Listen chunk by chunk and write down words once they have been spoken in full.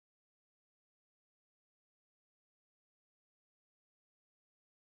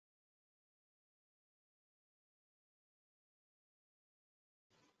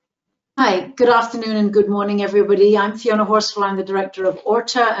Hi, good afternoon and good morning, everybody. I'm Fiona Horsfall. I'm the director of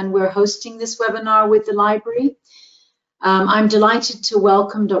ORTA, and we're hosting this webinar with the library. I'm delighted to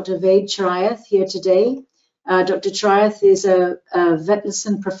welcome Dr. Ved Chirayath here today. Dr. Chirayath is a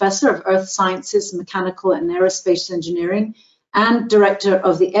Vetlesen professor of Earth Sciences, Mechanical and Aerospace Engineering, and director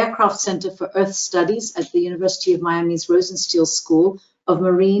of the Aircraft Center for Earth Studies at the University of Miami's Rosenstiel School of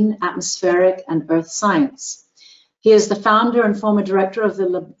Marine, Atmospheric, and Earth Science. He is the founder and former director of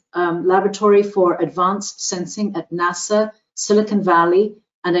the Laboratory for Advanced Sensing at NASA, Silicon Valley,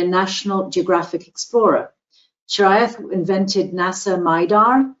 and a National Geographic Explorer. Chirayath invented NASA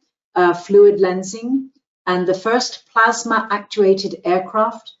MIDAR, fluid lensing, and the first plasma-actuated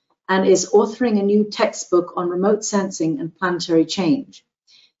aircraft, and is authoring a new textbook on remote sensing and planetary change.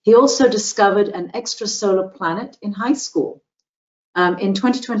 He also discovered an extrasolar planet in high school. In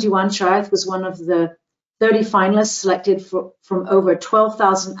 2021, Chirayath was one of the 30 finalists selected from over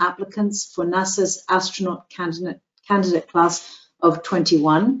 12,000 applicants for NASA's astronaut candidate class of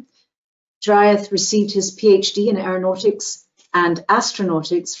 21. Chirayath received his PhD in aeronautics and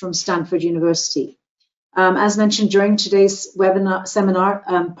astronautics from Stanford University. As mentioned during today's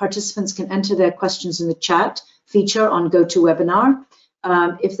seminar, participants can enter their questions in the chat feature on GoToWebinar.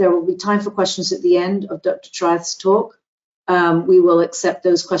 If there will be time for questions at the end of Dr. Chirayath's talk, we will accept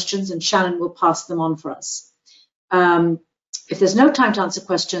those questions and Shannon will pass them on for us. If there's no time to answer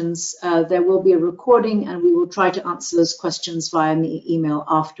questions, there will be a recording and we will try to answer those questions via email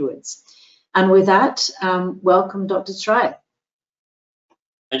afterwards. And with that, welcome Dr. Chirayath.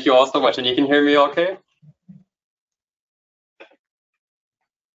 Thank you all so much. And you can hear me okay?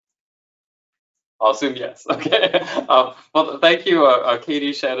 I'll assume yes. Okay. Well, thank you,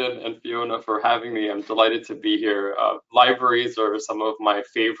 Katie, Shannon, and Fiona for having me. I'm delighted to be here. Libraries are some of my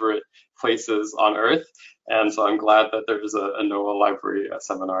favorite places on Earth, and so I'm glad that there's a NOAA library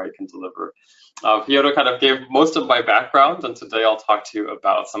seminar I can deliver. Fiona kind of gave most of my background, and today I'll talk to you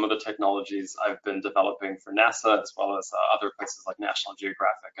about some of the technologies I've been developing for NASA, as well as other places like National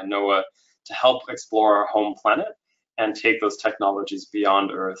Geographic and NOAA to help explore our home planet and take those technologies beyond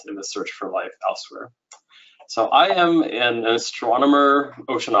Earth in the search for life elsewhere. So I am an astronomer,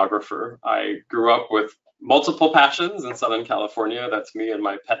 oceanographer. I grew up with multiple passions in Southern California. That's me and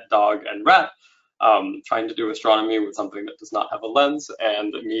my pet dog and rat, trying to do astronomy with something that does not have a lens,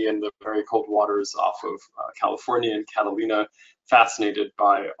 and me in the very cold waters off of California and Catalina, fascinated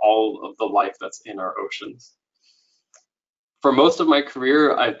by all of the life that's in our oceans. For most of my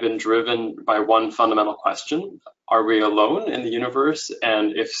career, I've been driven by one fundamental question. Are we alone in the universe?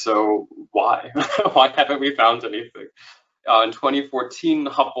 And if so, why? Why haven't we found anything? In 2014,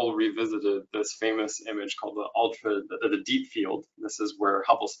 Hubble revisited this famous image called the Deep Field. This is where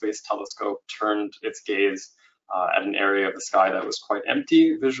Hubble Space Telescope turned its gaze at an area of the sky that was quite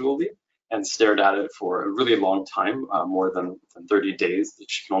empty visually and stared at it for a really long time, more than 30 days,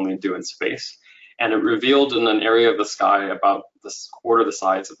 which you can only do in space. And it revealed in an area of the sky about this quarter the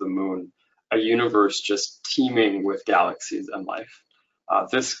size of the moon, a universe just teeming with galaxies and life.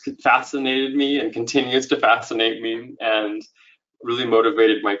 This fascinated me and continues to fascinate me and really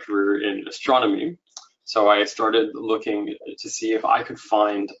motivated my career in astronomy. So I started looking to see if I could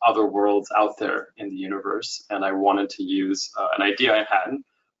find other worlds out there in the universe. And I wanted to use an idea I had,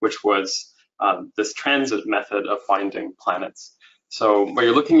 which was this transit method of finding planets. So what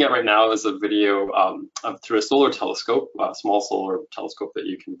you're looking at right now is a video through a solar telescope, a small solar telescope that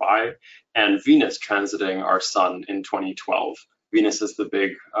you can buy, and Venus transiting our sun in 2012. Venus is the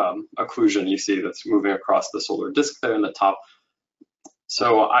big occlusion you see that's moving across the solar disk there in the top.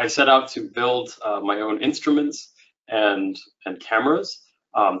 So I set out to build my own instruments and cameras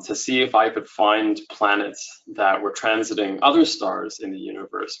to see if I could find planets that were transiting other stars in the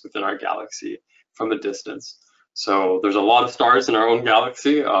universe within our galaxy from a distance. So there's a lot of stars in our own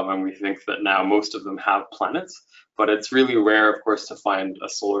galaxy, and we think that now most of them have planets, but it's really rare, of course, to find a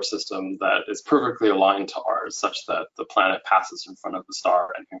solar system that is perfectly aligned to ours, such that the planet passes in front of the star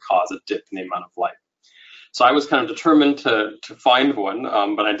and can cause a dip in the amount of light. So I was kind of determined to find one,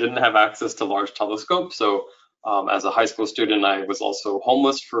 but I didn't have access to large telescopes. So as a high school student, I was also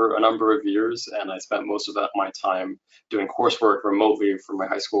homeless for a number of years, and I spent most of my time doing coursework remotely from my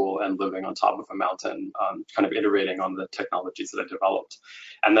high school and living on top of a mountain, kind of iterating on the technologies that I developed.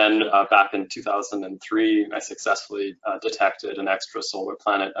 And then back in 2003, I successfully detected an extrasolar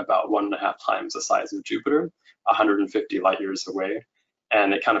planet about 1.5 times the size of Jupiter, 150 light years away.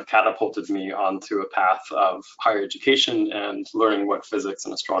 And it kind of catapulted me onto a path of higher education and learning what physics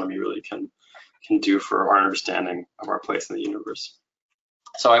and astronomy really can do for our understanding of our place in the universe.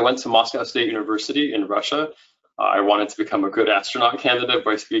 So I went to Moscow State University in Russia I wanted to become a good astronaut candidate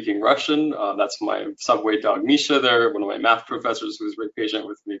by speaking Russian. That's my subway dog Misha there, one of my math professors who was very patient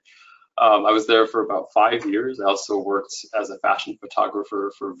with me. I was there for about 5 years. I also worked as a fashion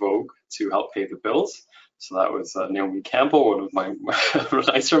photographer for Vogue to help pay the bills. So that was Naomi Campbell, one of my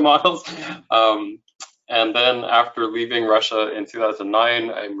nicer models. And then after leaving Russia in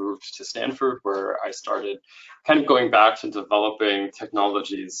 2009, I moved to Stanford, where I started kind of going back to developing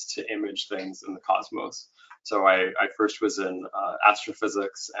technologies to image things in the cosmos. So I first was in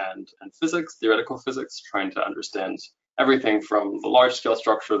astrophysics and physics, theoretical physics, trying to understand everything from the large scale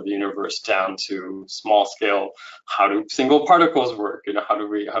structure of the universe down to small scale. How do single particles work? You know,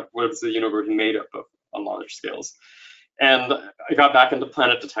 what is the universe made up of on large scales? And I got back into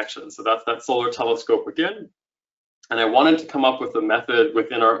planet detection. So that's that solar telescope again. And I wanted to come up with a method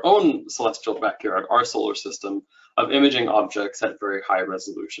within our own celestial backyard, our solar system, of imaging objects at very high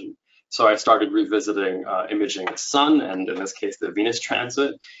resolution. So I started revisiting imaging the sun, and in this case, the Venus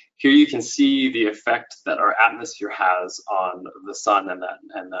transit. Here you can see the effect that our atmosphere has on the sun and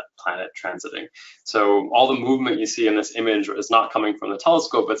that planet transiting. So all the movement you see in this image is not coming from the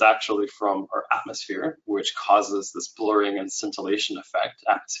telescope, it's actually from our atmosphere, which causes this blurring and scintillation effect,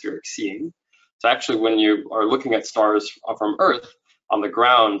 atmospheric seeing. So actually, when you are looking at stars from Earth on the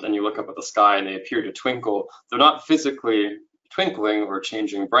ground and you look up at the sky and they appear to twinkle, they're not physically twinkling or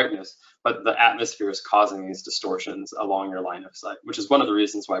changing brightness, but the atmosphere is causing these distortions along your line of sight, which is one of the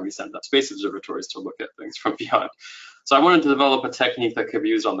reasons why we send up space observatories to look at things from beyond. So I wanted to develop a technique that could be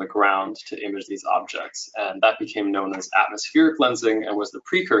used on the ground to image these objects, and that became known as atmospheric lensing and was the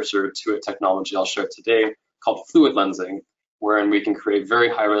precursor to a technology I'll share today called fluid lensing, wherein we can create very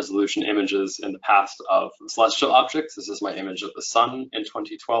high resolution images in the past of celestial objects. This is my image of the sun in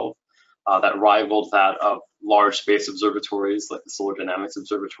 2012. That rivaled that of large space observatories like the Solar Dynamics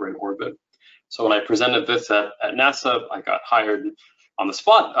Observatory in orbit. So when I presented this at NASA, I got hired on the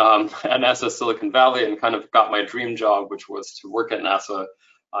spot at NASA Silicon Valley and kind of got my dream job, which was to work at NASA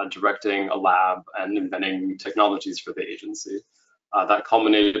directing a lab and inventing new technologies for the agency. That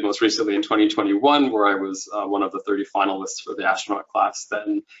culminated most recently in 2021, where I was one of the 30 finalists for the astronaut class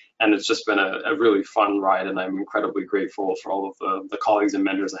then. And it's just been a really fun ride, and I'm incredibly grateful for all of the colleagues and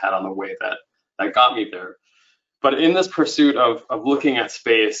mentors I had on the way that got me there. But in this pursuit of looking at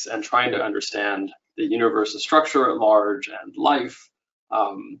space and trying to understand the universe's structure at large and life,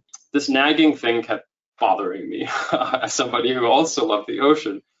 this nagging thing kept bothering me as somebody who also loved the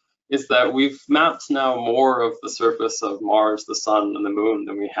ocean, is that we've mapped now more of the surface of Mars, the sun, and the moon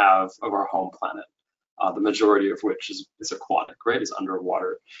than we have of our home planet, the majority of which is aquatic, right, is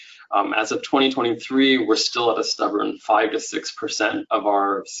underwater. As of 2023, we're still at a stubborn 5 to 6% of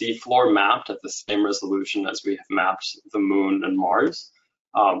our seafloor mapped at the same resolution as we have mapped the moon and Mars.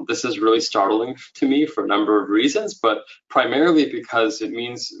 This is really startling to me for a number of reasons, but primarily because it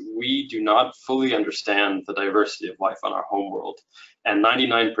means we do not fully understand the diversity of life on our homeworld. And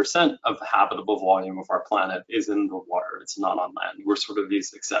 99% of the habitable volume of our planet is in the water. It's not on land. We're sort of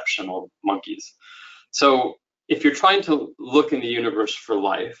these exceptional monkeys. So if you're trying to look in the universe for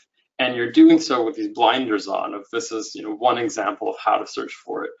life, and you're doing so with these blinders on, if this is one example of how to search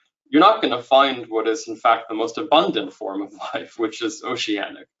for it, you're not going to find what is in fact the most abundant form of life, which is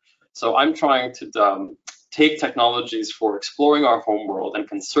oceanic. So I'm trying to take technologies for exploring our homeworld and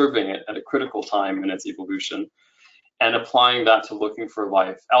conserving it at a critical time in its evolution, and applying that to looking for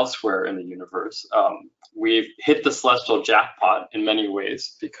life elsewhere in the universe. We've hit the celestial jackpot in many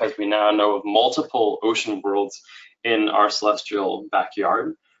ways because we now know of multiple ocean worlds in our celestial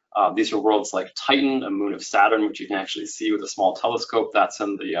backyard. These are worlds like Titan, a moon of Saturn, which you can actually see with a small telescope. That's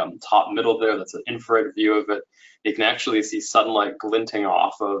in the top middle there. That's an infrared view of it. You can actually see sunlight glinting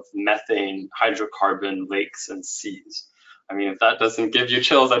off of methane, hydrocarbon lakes and seas. I mean, if that doesn't give you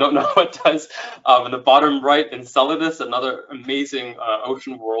chills, I don't know what does. In the bottom right, Enceladus, another amazing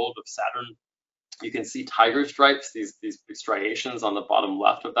ocean world of Saturn. You can see tiger stripes, these striations on the bottom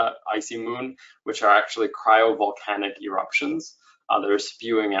left of that icy moon, which are actually cryovolcanic eruptions. They're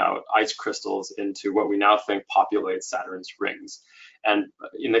spewing out ice crystals into what we now think populates Saturn's rings. And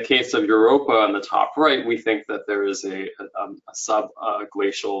in the case of Europa on the top right, we think that there is a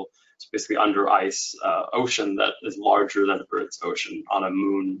subglacial, basically under ice ocean that is larger than Earth's ocean on a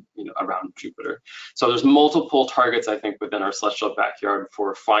moon around Jupiter. So there's multiple targets, I think, within our celestial backyard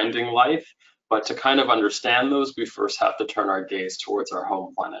for finding life. But to kind of understand those, we first have to turn our gaze towards our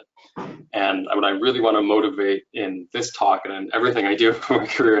home planet. And what I really want to motivate in this talk and in everything I do for my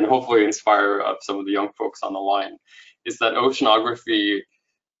career, and hopefully inspire some of the young folks on the line, is that oceanography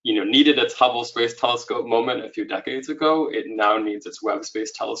needed its Hubble Space Telescope moment a few decades ago. It now needs its Webb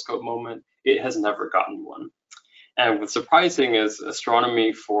Space Telescope moment. It has never gotten one. And what's surprising is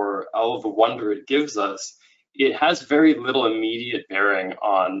astronomy, for all of the wonder it gives us, it has very little immediate bearing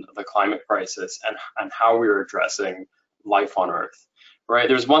on the climate crisis and how we're addressing life on Earth, right?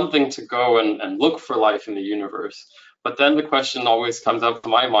 There's one thing to go and look for life in the universe, but then the question always comes up to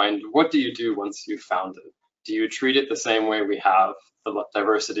my mind, what do you do once you've found it? Do you treat it the same way we have the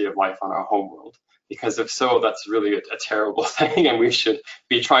diversity of life on our homeworld? Because if so, that's really a terrible thing, and we should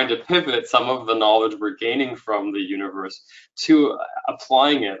be trying to pivot some of the knowledge we're gaining from the universe to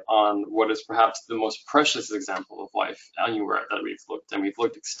applying it on what is perhaps the most precious example of life anywhere that we've looked, and we've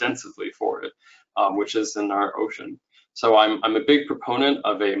looked extensively for it, which is in our ocean. So I'm a big proponent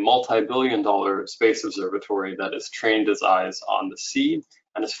of a multi-billion-dollar space observatory that has trained its eyes on the sea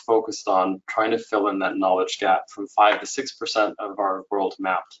and is focused on trying to fill in that knowledge gap from 5 to 6% of our world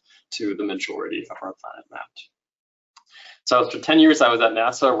mapped to the majority of our planet mapped. So for 10 years, I was at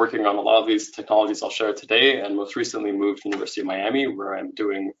NASA working on a lot of these technologies I'll share today, and most recently moved to University of Miami, where I'm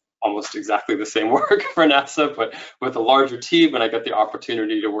doing almost exactly the same work for NASA, but with a larger team, and I get the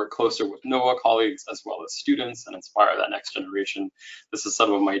opportunity to work closer with NOAA colleagues as well as students and inspire that next generation. This is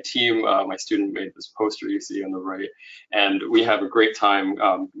some of my team. My student made this poster you see on the right, and we have a great time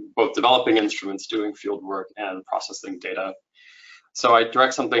both developing instruments, doing field work, and processing data. So I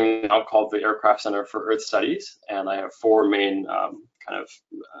direct something now called the Aircraft Center for Earth Studies, and I have 4 main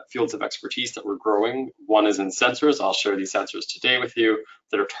fields of expertise that we're growing. One is in sensors. I'll share these sensors today with you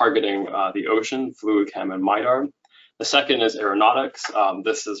that are targeting the ocean, fluid chem and MIDAR. The second is aeronautics.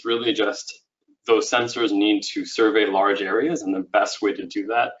 This is really just those sensors need to survey large areas, and the best way to do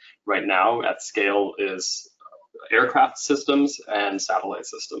that right now at scale is aircraft systems and satellite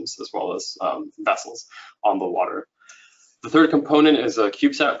systems, as well as vessels on the water. The third component is a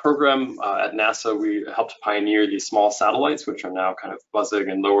CubeSat program. At NASA, we helped pioneer these small satellites, which are now kind of buzzing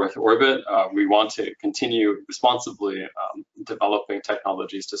in low Earth orbit. We want to continue responsibly developing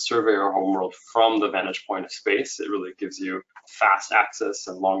technologies to survey our homeworld from the vantage point of space. It really gives you fast access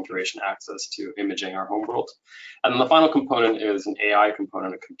and long duration access to imaging our homeworld. And then the final component is an AI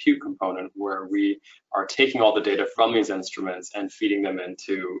component, a compute component, where we are taking all the data from these instruments and feeding them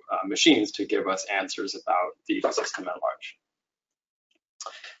into machines to give us answers about the ecosystem at large.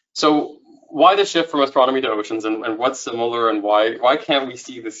 So why the shift from astronomy to oceans, and what's similar, and why can't we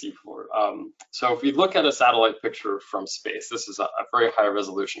see the seafloor? So if we look at a satellite picture from space, this is a very high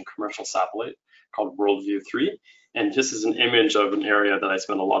resolution commercial satellite called Worldview 3. And this is an image of an area that I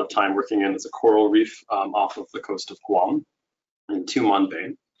spent a lot of time working in. It's a coral reef off of the coast of Guam in Tumon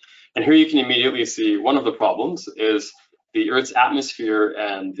Bay. And here you can immediately see one of the problems is the Earth's atmosphere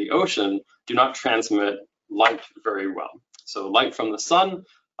and the ocean do not transmit light very well. So light from the sun,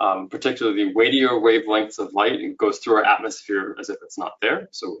 particularly radio wavelengths of light, it goes through our atmosphere as if it's not there.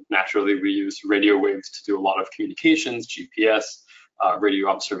 So naturally we use radio waves to do a lot of communications, GPS, radio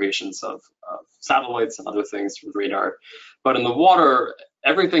observations of satellites and other things with radar. But in the water,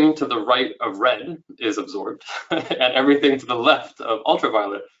 everything to the right of red is absorbed and everything to the left of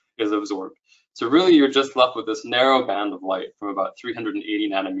ultraviolet is absorbed. So really you're just left with this narrow band of light from about 380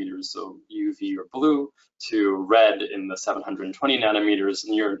 nanometers, so UV or blue, to red in the 720 nanometers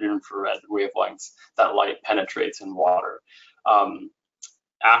near infrared wavelengths that light penetrates in water.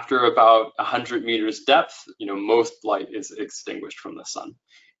 After about 100 meters depth, most light is extinguished from the sun.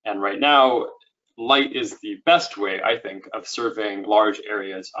 And right now, light is the best way, I think, of surveying large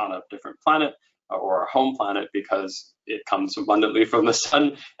areas on a different planet or our home planet, because it comes abundantly from the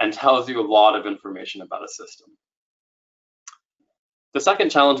sun and tells you a lot of information about a system. The second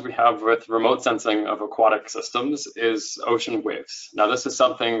challenge we have with remote sensing of aquatic systems is ocean waves. Now, this is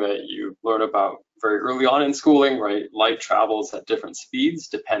something that you learn about very early on in schooling, right? Light travels at different speeds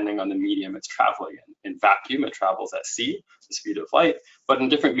depending on the medium it's traveling in. In vacuum, it travels at c, the speed of light, but in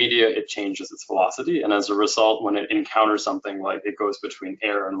different media, it changes its velocity. And as a result, when it encounters something like it goes between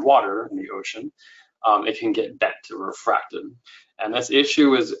air and water in the ocean, it can get bent or refracted. And this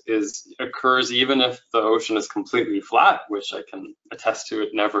issue occurs even if the ocean is completely flat, which I can attest to it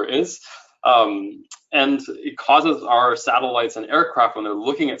never is. And it causes our satellites and aircraft, when they're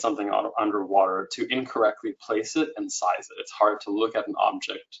looking at something underwater, to incorrectly place it and size it. It's hard to look at an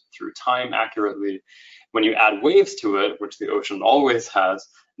object through time accurately. When you add waves to it, which the ocean always has,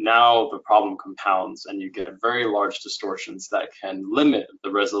 now the problem compounds and you get very large distortions that can limit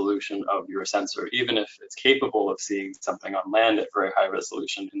the resolution of your sensor. Even if it's capable of seeing something on land at very high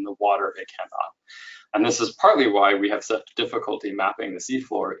resolution, in the water it cannot. And this is partly why we have such difficulty mapping the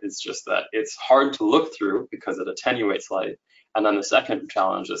seafloor. It's just that it's hard to look through because it attenuates light. And then the second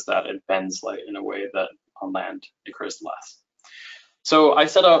challenge is that it bends light in a way that on land occurs less. So I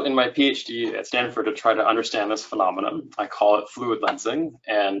set out in my PhD at Stanford to try to understand this phenomenon. I call it fluid lensing,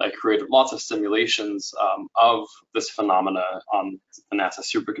 and I created lots of simulations of this phenomena on the NASA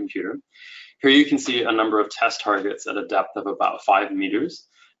supercomputer. Here you can see a number of test targets at a depth of about 5 meters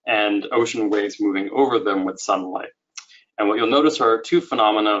and ocean waves moving over them with sunlight. And what you'll notice are two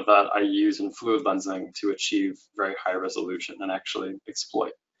phenomena that I use in fluid lensing to achieve very high resolution and actually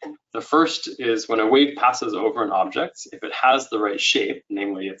exploit. The first is when a wave passes over an object, if it has the right shape,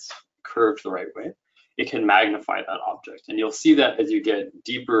 namely it's curved the right way, it can magnify that object. And you'll see that as you get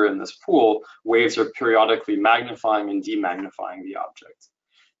deeper in this pool, waves are periodically magnifying and demagnifying the object.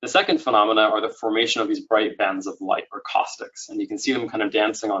 The second phenomena are the formation of these bright bands of light, or caustics. And you can see them kind of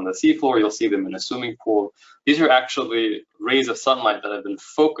dancing on the seafloor. You'll see them in a swimming pool. These are actually rays of sunlight that have been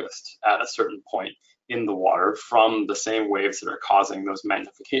focused at a certain point in the water from the same waves that are causing those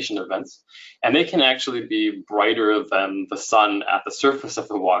magnification events. And they can actually be brighter than the sun at the surface of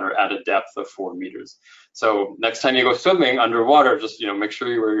the water at a depth of 4 meters. So next time you go swimming underwater, just make sure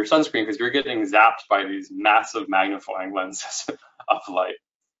you wear your sunscreen, because you're getting zapped by these massive magnifying lenses of light.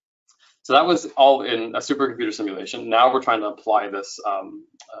 So that was all in a supercomputer simulation. Now we're trying to apply this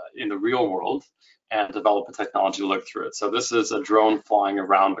in the real world and develop a technology to look through it. So this is a drone flying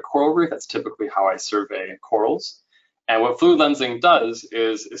around a coral reef. That's typically how I survey corals. And what fluid lensing does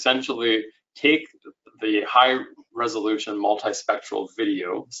is essentially take the high resolution multispectral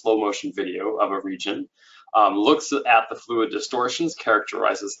video, slow motion video of a region, looks at the fluid distortions,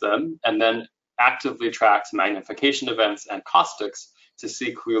 characterizes them, and then actively tracks magnification events and caustics to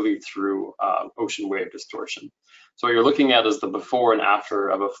see clearly through ocean wave distortion. So what you're looking at is the before and after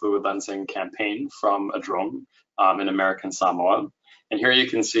of a fluid lensing campaign from a drone in American Samoa. And here you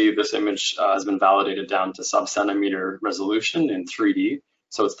can see this image has been validated down to sub-centimeter resolution in 3D.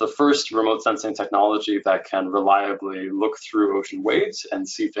 So it's the first remote sensing technology that can reliably look through ocean waves and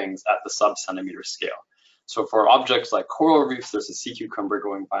see things at the sub-centimeter scale. So for objects like coral reefs, there's a sea cucumber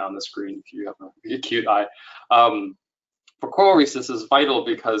going by on the screen if you have a cute eye. For coral reefs, this is vital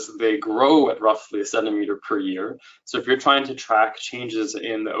because they grow at roughly 1 centimeter per year. So if you're trying to track changes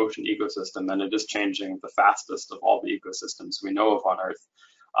in the ocean ecosystem, then it is changing the fastest of all the ecosystems we know of on Earth.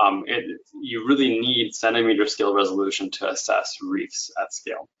 You really need centimeter scale resolution to assess reefs at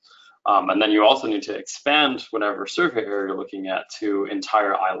scale. And then you also need to expand whatever survey area you're looking at to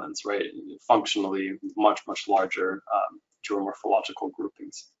entire islands, right? Functionally much, much larger geomorphological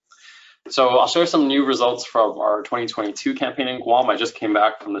groupings. So I'll share some new results from our 2022 campaign in Guam. I just came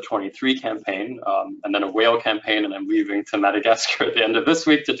back from the 23 campaign and then a whale campaign, and I'm leaving to Madagascar at the end of this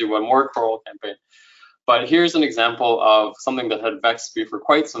week to do one more coral campaign. But here's an example of something that had vexed me for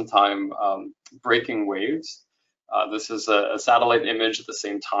quite some time, breaking waves. This is a satellite image at the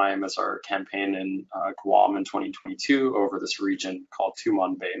same time as our campaign in Guam in 2022 over this region called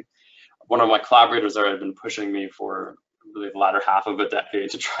Tumon Bay. One of my collaborators there had been pushing me for really the latter half of a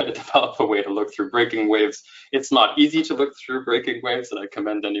decade to try to develop a way to look through breaking waves. It's not easy to look through breaking waves, and I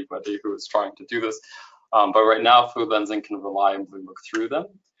commend anybody who is trying to do this. But right now, fluid lensing can reliably look through them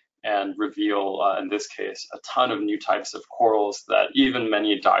and reveal, in this case, a ton of new types of corals that even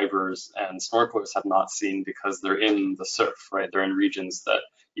many divers and snorkelers have not seen because they're in the surf, right? They're in regions that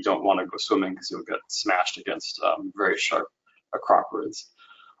you don't want to go swimming because you'll get smashed against very sharp acropods.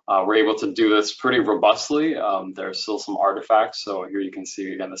 We're able to do this pretty robustly. There's still some artifacts. So here you can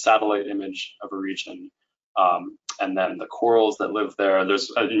see, again, the satellite image of a region, and then the corals that live there.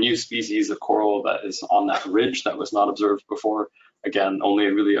 There's a new species of coral that is on that ridge that was not observed before. Again, only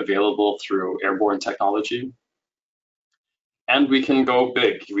really available through airborne technology. And we can go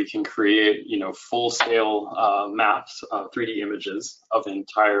big. We can create, full-scale maps, 3D images of the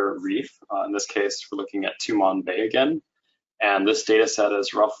entire reef. In this case, we're looking at Tumon Bay again. And this data set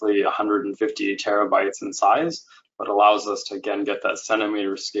is roughly 150 terabytes in size, but allows us to, again, get that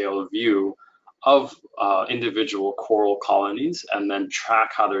centimeter scale view of individual coral colonies and then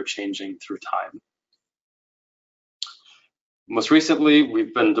track how they're changing through time. Most recently,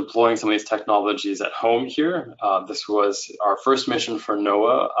 we've been deploying some of these technologies at home here. This was our first mission for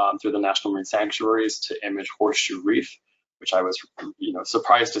NOAA through the National Marine Sanctuaries to image Horseshoe Reef, which I was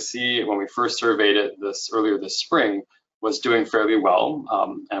surprised to see when we first surveyed it earlier this spring, was doing fairly well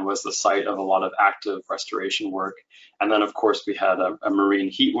and was the site of a lot of active restoration work. And then, of course, we had a marine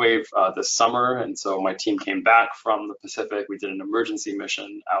heat wave this summer. And so my team came back from the Pacific. We did an emergency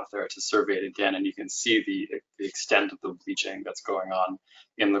mission out there to survey it again. And you can see the extent of the bleaching that's going on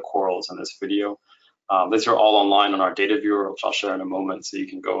in the corals in this video. These are all online on our data viewer, which I'll share in a moment, so you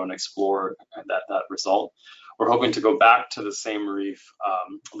can go and explore that result. We're hoping to go back to the same reef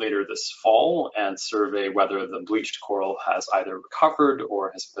later this fall and survey whether the bleached coral has either recovered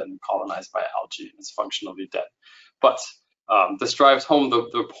or has been colonized by algae and is functionally dead. But this drives home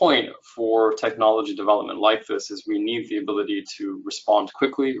the point for technology development like this is we need the ability to respond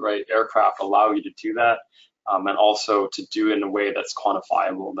quickly, right? Aircraft allow you to do that, and also to do it in a way that's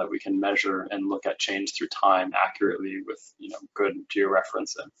quantifiable, that we can measure and look at change through time accurately with good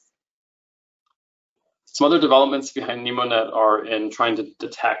georeferencing. Some other developments behind NEMONet are in trying to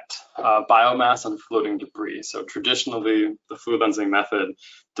detect biomass and floating debris. So traditionally, the fluid lensing method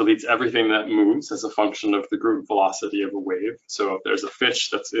deletes everything that moves as a function of the group velocity of a wave. So if there's a fish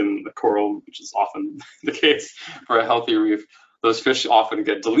that's in the coral, which is often the case for a healthy reef, those fish often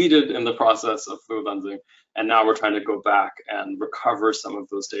get deleted in the process of fluid lensing. And now we're trying to go back and recover some of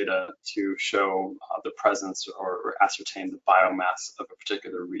those data to show the presence or ascertain the biomass of a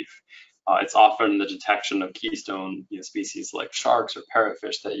particular reef. It's often the detection of keystone species like sharks or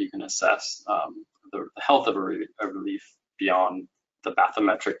parrotfish that you can assess the health of a reef beyond the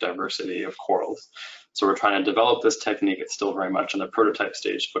bathymetric diversity of corals. So we're trying to develop this technique. It's still very much in the prototype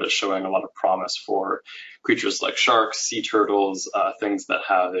stage, but it's showing a lot of promise for creatures like sharks, sea turtles, things that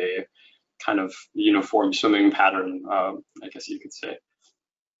have a kind of uniform swimming pattern, I guess you could say.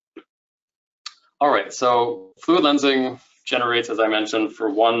 All right, so fluid lensing generates, as I mentioned, for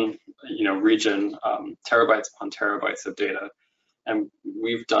one region, terabytes upon terabytes of data. And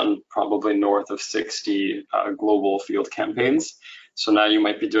we've done probably north of 60 global field campaigns. So now you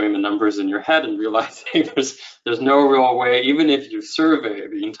might be doing the numbers in your head and realizing there's no real way, even if you survey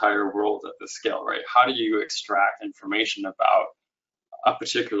the entire world at this scale, right? How do you extract information about a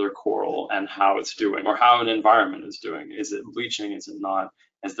particular coral and how it's doing, or how an environment is doing? Is it bleaching? Is it not?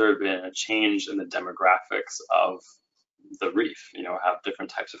 Has there been a change in the demographics of the reef? Have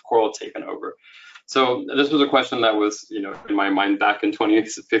different types of coral taken over? So this was a question that was, in my mind back in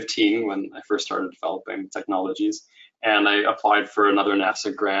 2015 when I first started developing technologies. And I applied for another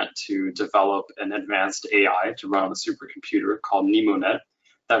NASA grant to develop an advanced AI to run on a supercomputer called NEMONet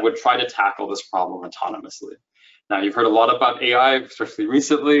that would try to tackle this problem autonomously. Now, you've heard a lot about AI, especially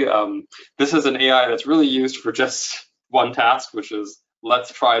recently. This is an AI that's really used for just one task, which is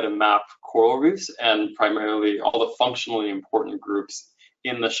let's try to map coral reefs and primarily all the functionally important groups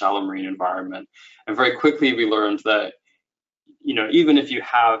in the shallow marine environment. And very quickly, we learned that even if you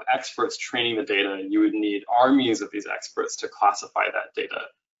have experts training the data, you would need armies of these experts to classify that data,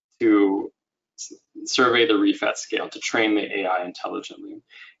 to survey the reef at scale, to train the AI intelligently.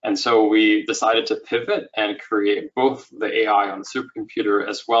 And so we decided to pivot and create both the AI on the supercomputer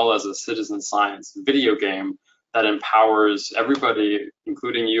as well as a citizen science video game that empowers everybody,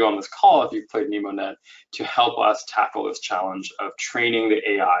 including you on this call, if you've played NEMONet, to help us tackle this challenge of training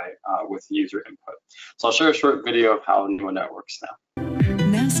the AI with user input. So I'll share a short video of how NEMONet works now.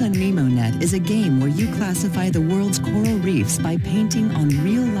 NASA NEMONet is a game where you classify the world's coral reefs by painting on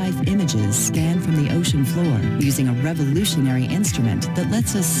real-life images scanned from the ocean floor using a revolutionary instrument that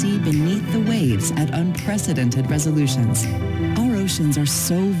lets us see beneath the waves at unprecedented resolutions. Our oceans are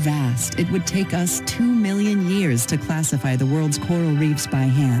so vast, it would take us 2 million years to classify the world's coral reefs by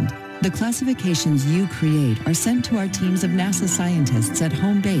hand. The classifications you create are sent to our teams of NASA scientists at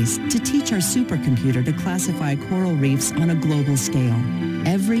home base to teach our supercomputer to classify coral reefs on a global scale.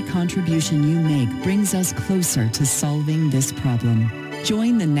 Every contribution you make brings us closer to solving this problem.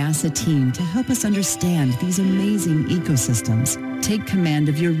 Join the NASA team to help us understand these amazing ecosystems. Take command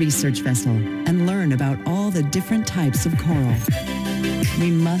of your research vessel and learn about all the different types of coral.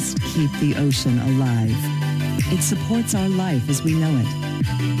 We must keep the ocean alive. It supports our life as we know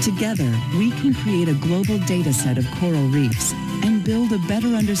it. Together, we can create a global data set of coral reefs and build a better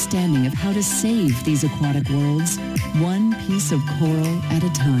understanding of how to save these aquatic worlds, one piece of coral at a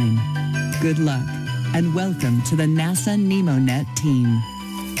time. Good luck, and welcome to the NASA NEMONet team.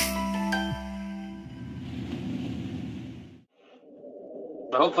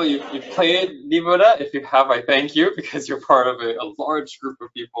 So hopefully you've played NEMONet. If you have, I thank you, because you're part of a large group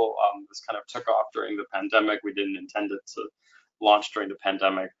of people. This kind of took off during the pandemic. We didn't intend it to launch during the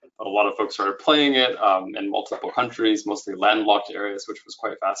pandemic, but a lot of folks started playing it in multiple countries, mostly landlocked areas, which was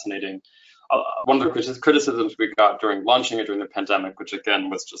quite fascinating. One of the criticisms we got during launching it during the pandemic, which again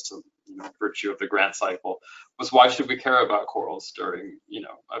was just a virtue of the grant cycle, was why should we care about corals during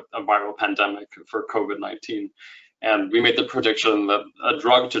a viral pandemic for COVID-19? And we made the prediction that a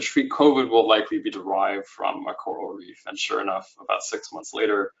drug to treat COVID will likely be derived from a coral reef. And sure enough, about 6 months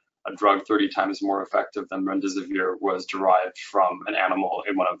later, a drug 30 times more effective than remdesivir was derived from an animal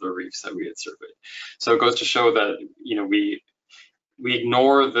in one of the reefs that we had surveyed. So it goes to show that we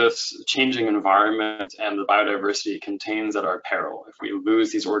ignore this changing environment and the biodiversity it contains at our peril. If we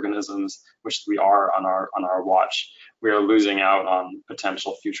lose these organisms, which we are on our watch, we are losing out on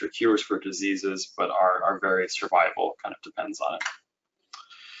potential future cures for diseases, but our very survival kind of depends on it.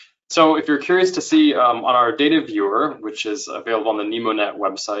 So if you're curious to see on our data viewer, which is available on the NemoNet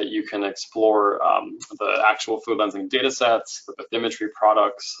website, you can explore the actual fluid lensing data sets, the bathymetry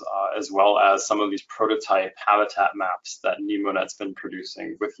products, as well as some of these prototype habitat maps that NemoNet's been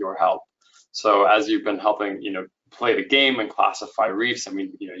producing with your help. So as you've been helping, play the game and classify reefs, I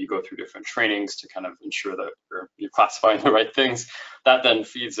mean, you go through different trainings to kind of ensure that you're classifying the right things. That then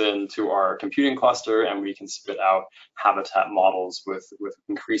feeds into our computing cluster, and we can spit out habitat models with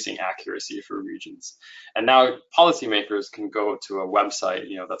increasing accuracy for regions. And now policymakers can go to a website,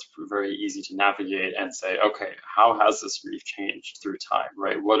 that's very easy to navigate and say, okay, how has this reef changed through time,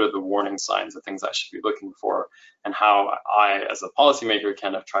 right? What are the warning signs, the things I should be looking for, and how I, as a policymaker,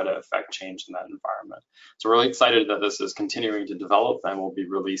 can try to affect change in that environment. So we're really excited that this is continuing to develop, and we'll be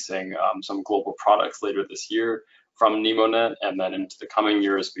releasing some global products later this year from NemoNet, and then into the coming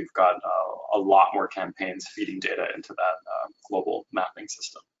years, we've got a lot more campaigns feeding data into that global mapping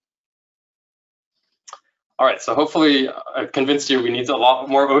system. All right, so hopefully I've convinced you we need a lot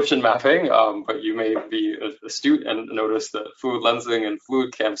more ocean mapping, but you may be astute and notice that fluid lensing and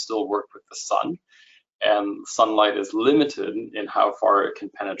fluid cam still work with the sun, and sunlight is limited in how far it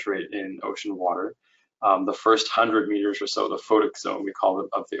can penetrate in ocean water. The first 100 meters or so, the photic zone, we call it,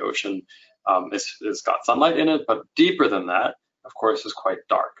 of the ocean, it's got sunlight in it, but deeper than that, of course, is quite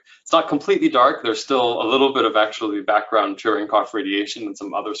dark. It's not completely dark. There's still a little bit of actually background Cherenkov radiation and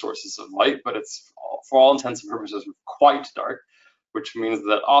some other sources of light, but it's, for all intents and purposes, quite dark, which means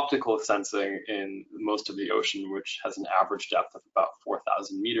that optical sensing in most of the ocean, which has an average depth of about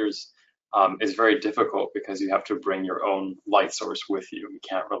 4,000 meters, is very difficult because you have to bring your own light source with you. You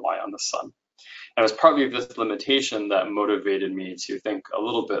can't rely on the sun. And it was partly this limitation that motivated me to think a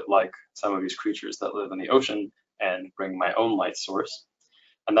little bit like some of these creatures that live in the ocean and bring my own light source.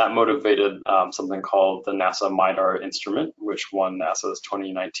 And that motivated something called the NASA MIDAR instrument, which won NASA's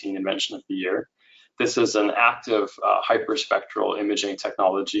 2019 Invention of the Year. This is an active hyperspectral imaging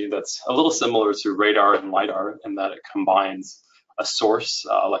technology that's a little similar to radar and LiDAR in that it combines a source,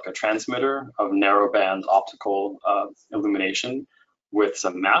 like a transmitter of narrowband optical illumination with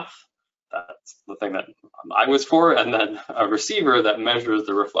some math. That's the thing that I was for, and then a receiver that measures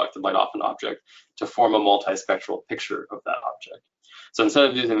the reflected light off an object to form a multispectral picture of that object. So instead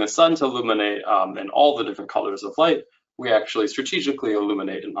of using the sun to illuminate in all the different colors of light, we actually strategically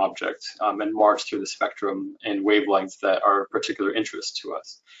illuminate an object and march through the spectrum in wavelengths that are of particular interest to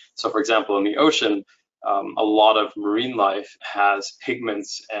us. So for example, in the ocean, a lot of marine life has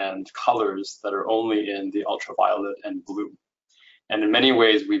pigments and colors that are only in the ultraviolet and blue. And in many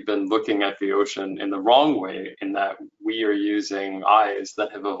ways, we've been looking at the ocean in the wrong way, in that we are using eyes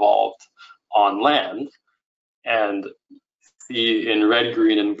that have evolved on land. And see in red,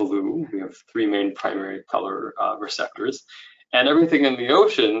 green, and blue, we have three main primary color receptors. And everything in the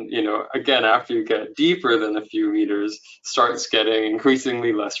ocean, again, after you get deeper than a few meters, starts getting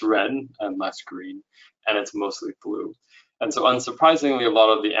increasingly less red and less green, and it's mostly blue. And so unsurprisingly, a lot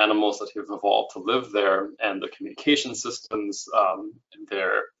of the animals that have evolved to live there and the communication systems,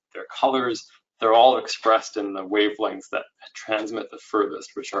 their colors, they're all expressed in the wavelengths that transmit the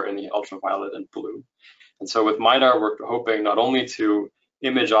furthest, which are in the ultraviolet and blue. And so with MIDAR, we're hoping not only to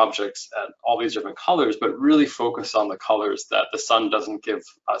image objects at all these different colors, but really focus on the colors that the sun doesn't give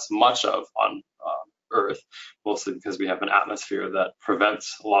us much of on Earth, mostly because we have an atmosphere that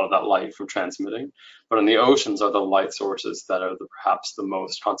prevents a lot of that light from transmitting. But in the oceans are the light sources that are perhaps the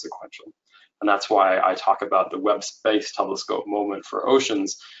most consequential. And that's why I talk about the Webb Space Telescope moment for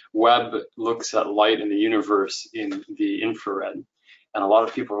oceans. Webb looks at light in the universe in the infrared. And a lot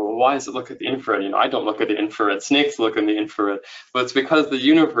of people are, well, why does it look at the infrared? I don't look at the infrared. Snakes look in the infrared. But it's because the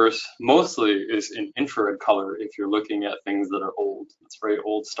universe mostly is in infrared color if you're looking at things that are old. It's very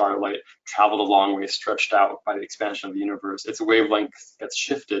old starlight, traveled a long way, stretched out by the expansion of the universe. Its wavelength gets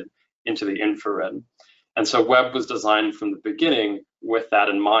shifted into the infrared. And so Webb was designed from the beginning with that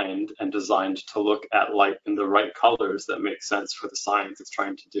in mind, and designed to look at light in the right colors that make sense for the science it's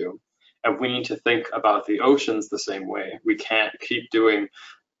trying to do. And we need to think about the oceans the same way. We can't keep doing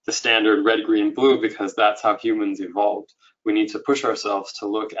the standard red, green, blue because that's how humans evolved. We need to push ourselves to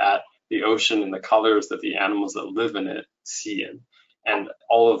look at the ocean and the colors that the animals that live in it see in. And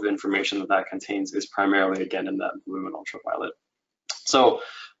all of the information that contains is primarily, again, in that blue and ultraviolet. So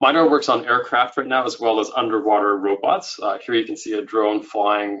MIDAR works on aircraft right now, as well as underwater robots. Here you can see a drone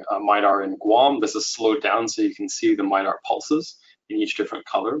flying MIDAR in Guam. This is slowed down so you can see the MIDAR pulses. in each different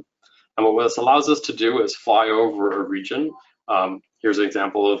color. And what this allows us to do is fly over a region. Here's an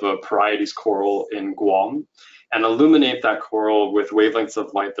example of a Poriades coral in Guam, and illuminate that coral with wavelengths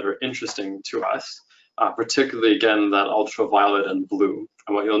of light that are interesting to us, particularly, again, that ultraviolet and blue.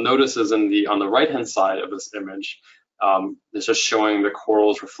 And what you'll notice is on the right-hand side of this image, it's just showing the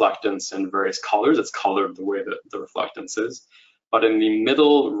coral's reflectance in various colors. It's colored the way that the reflectance is. But in the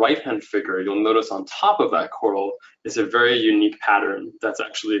middle right-hand figure, you'll notice on top of that coral is a very unique pattern that's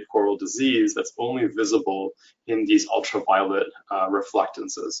actually a coral disease that's only visible in these ultraviolet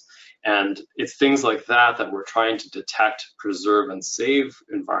reflectances. And it's things like that that we're trying to detect, preserve, and save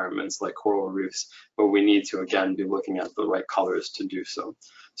environments like coral reefs, but we need to, again, be looking at the right colors to do so.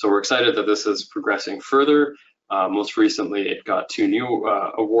 So we're excited that this is progressing further. Most recently, it got 2 new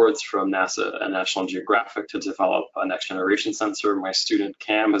awards from NASA and National Geographic to develop a next generation sensor. My student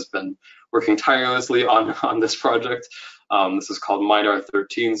Cam has been working tirelessly on this project. This is called MIDAR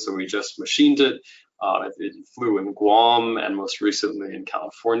 13, so we just machined it. It flew in Guam and most recently in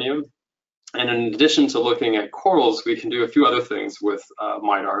California. And in addition to looking at corals, we can do a few other things with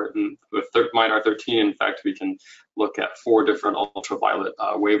MIDAR. And with MIDAR 13, in fact, we can look at 4 different ultraviolet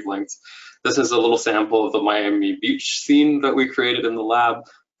wavelengths. This is a little sample of the Miami Beach scene that we created in the lab.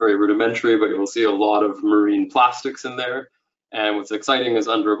 Very rudimentary, but you'll see a lot of marine plastics in there. And what's exciting is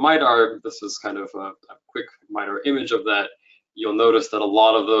under MIDAR, this is kind of a quick MIDAR image of that. You'll notice that a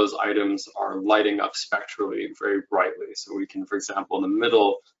lot of those items are lighting up spectrally very brightly. So we can, for example, in the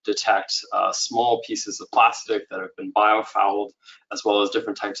middle, detect small pieces of plastic that have been biofouled, as well as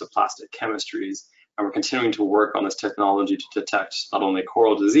different types of plastic chemistries. And we're continuing to work on this technology to detect not only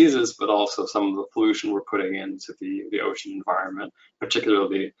coral diseases, but also some of the pollution we're putting into the ocean environment,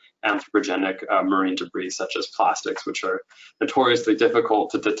 particularly anthropogenic marine debris, such as plastics, which are notoriously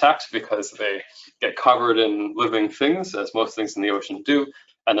difficult to detect because they get covered in living things, as most things in the ocean do.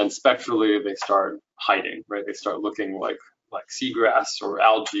 And then spectrally, they start hiding, right? They start looking like seagrass or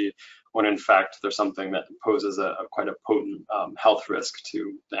algae, when in fact there's something that poses quite a potent health risk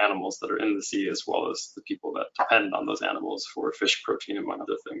to the animals that are in the sea, as well as the people that depend on those animals for fish protein, among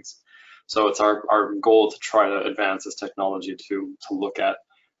other things. So it's our goal to try to advance this technology to look at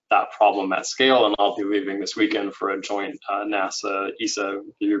that problem at scale. And I'll be leaving this weekend for a joint NASA, ESA,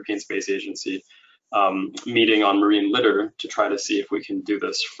 the European Space Agency, meeting on marine litter to try to see if we can do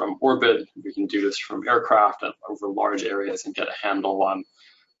this from orbit, if we can do this from aircraft over large areas and get a handle on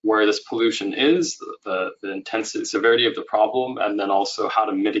where this pollution is, the intensity, severity of the problem, and then also how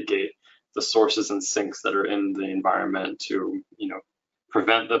to mitigate the sources and sinks that are in the environment to,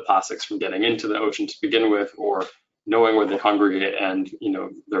 prevent the plastics from getting into the ocean to begin with, or knowing where they congregate and,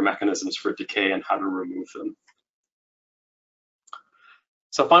 their mechanisms for decay and how to remove them.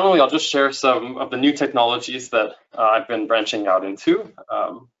 So finally, I'll just share some of the new technologies that I've been branching out into.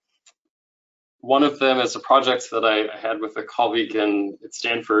 One of them is a project that I had with a colleague at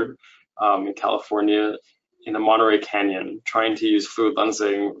Stanford in California in the Monterey Canyon, trying to use fluid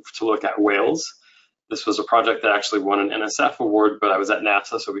lensing to look at whales. This was a project that actually won an NSF award, but I was at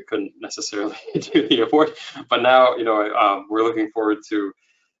NASA, so we couldn't necessarily do the award. But now, we're looking forward to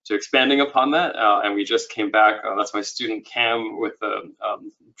expanding upon that, and we just came back. That's my student Cam with a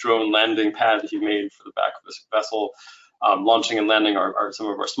drone landing pad he made for the back of this vessel. Launching and landing some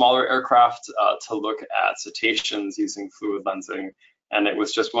of our smaller aircraft to look at cetaceans using fluid lensing. And it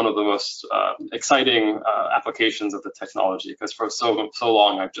was just one of the most exciting applications of the technology, because for so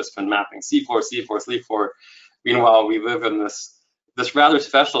long I've just been mapping seafloor, seafloor, seafloor. Meanwhile, we live in this rather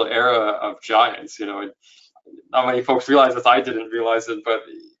special era of giants. Not many folks realize this, I didn't realize it, but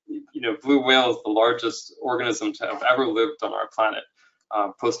blue whale is the largest organism to have ever lived on our planet.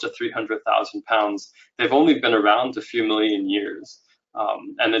 Close to 300,000 pounds. They've only been around a few million years.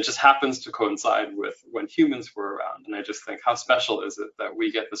 And it just happens to coincide with when humans were around. And I just think, how special is it that we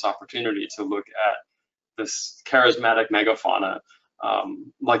get this opportunity to look at this charismatic megafauna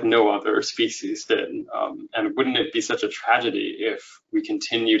like no other species did. And wouldn't it be such a tragedy if we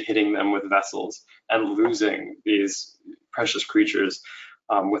continued hitting them with vessels and losing these precious creatures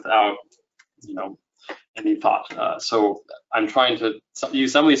without, any thought. So I'm trying to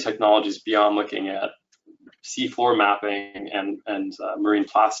use some of these technologies beyond looking at seafloor mapping and marine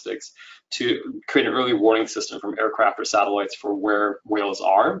plastics to create an early warning system from aircraft or satellites for where whales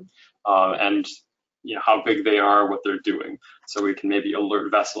are and how big they are, what they're doing. So we can maybe alert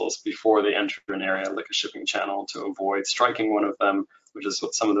vessels before they enter an area like a shipping channel to avoid striking one of them, which is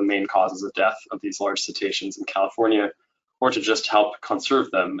what some of the main causes of death of these large cetaceans in California, or to just help conserve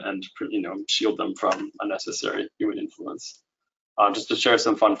them and shield them from unnecessary human influence. Just to share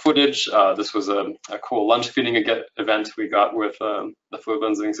some fun footage, this was a cool lunch feeding event we got with the fluid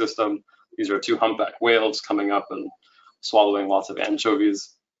lensing system. These are 2 humpback whales coming up and swallowing lots of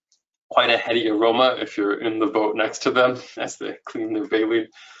anchovies. Quite a heady aroma if you're in the boat next to them as they clean their bailey.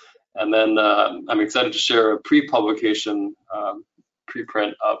 And then I'm excited to share a pre-publication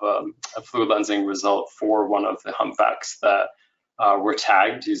preprint of a fluid lensing result for one of the humpbacks that were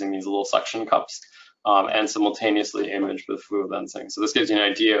tagged using these little suction cups. And simultaneously imaged with fluid lensing. So this gives you an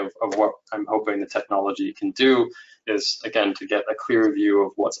idea of what I'm hoping the technology can do is, again, to get a clear view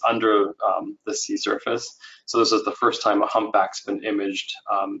of what's under the sea surface. So this is the first time a humpback's been imaged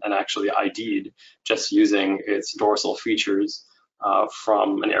and actually ID'd just using its dorsal features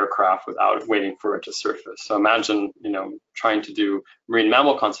from an aircraft without waiting for it to surface. So imagine, trying to do marine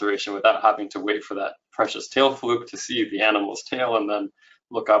mammal conservation without having to wait for that precious tail fluke to see the animal's tail and then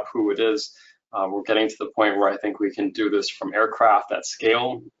look up who it is. We're getting to the point where I think we can do this from aircraft at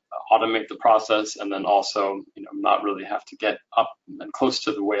scale, automate the process, and then also, not really have to get up and close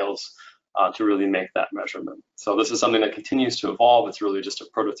to the whales to really make that measurement. So this is something that continues to evolve. It's really just a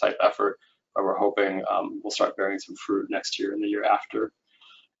prototype effort, but we're hoping we'll start bearing some fruit next year and the year after.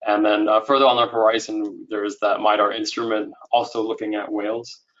 And then further on the horizon, there's that MIDAR instrument also looking at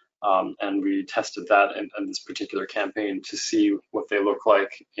whales. And we tested that in this particular campaign to see what they look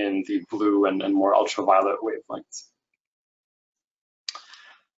like in the blue and more ultraviolet wavelengths.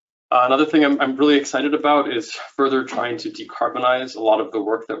 Another thing I'm really excited about is further trying to decarbonize a lot of the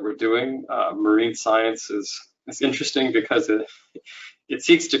work that we're doing. Marine science is interesting because it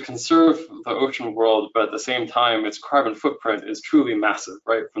seeks to conserve the ocean world, but at the same time, its carbon footprint is truly massive,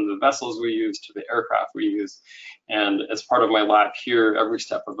 right? From the vessels we use to the aircraft we use. And as part of my lab here, every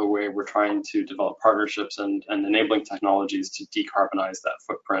step of the way, we're trying to develop partnerships and enabling technologies to decarbonize that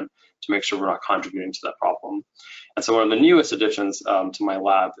footprint to make sure we're not contributing to that problem. And so one of the newest additions to my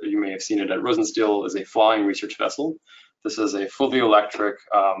lab, you may have seen it at Rosenstiel, is a flying research vessel. This is a fully electric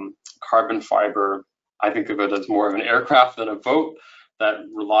carbon fiber. I think of it as more of an aircraft than a boat that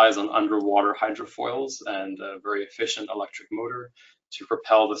relies on underwater hydrofoils and a very efficient electric motor to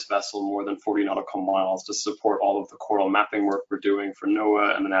propel this vessel more than 40 nautical miles to support all of the coral mapping work we're doing for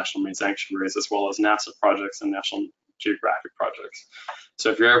NOAA and the National Marine Sanctuaries, as well as NASA projects and National Geographic projects. So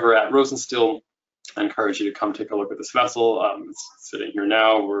if you're ever at Rosenstiel, I encourage you to come take a look at this vessel. It's sitting here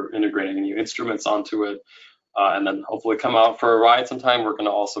now. We're integrating new instruments onto it. And then hopefully come out for a ride sometime. We're going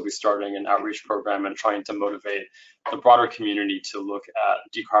to also be starting an outreach program and trying to motivate the broader community to look at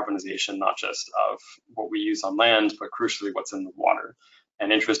decarbonization, not just of what we use on land, but crucially what's in the water.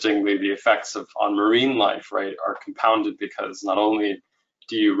 And interestingly, the effects on marine life, right, are compounded because not only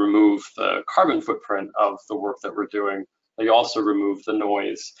do you remove the carbon footprint of the work that we're doing, but you also remove the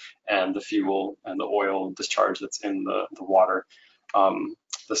noise and the fuel and the oil discharge that's in the water.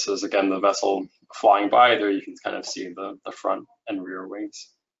 This is, again, the vessel flying by. There you can kind of see the front and rear wings.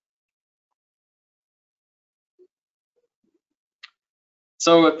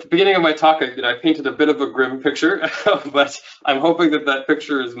 So at the beginning of my talk, I painted a bit of a grim picture, but I'm hoping that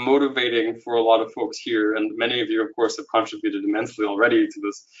picture is motivating for a lot of folks here. And many of you, of course, have contributed immensely already to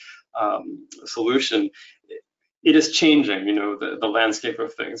this solution. It is changing, the landscape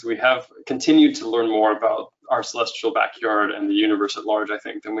of things. We have continued to learn more about our celestial backyard and the universe at large, I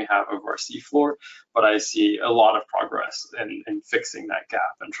think, than we have of our seafloor. But I see a lot of progress in fixing that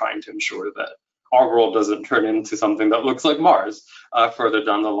gap and trying to ensure that our world doesn't turn into something that looks like Mars further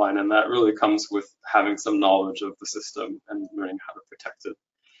down the line. And that really comes with having some knowledge of the system and learning how to protect it.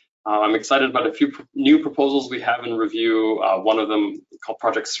 I'm excited about a few new proposals we have in review. One of them, called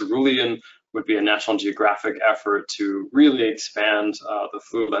Project Cerulean, would be a National Geographic effort to really expand the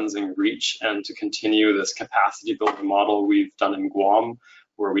fluid lensing reach and to continue this capacity building model we've done in Guam,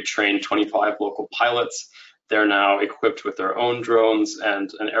 where we trained 25 local pilots. They're now equipped with their own drones and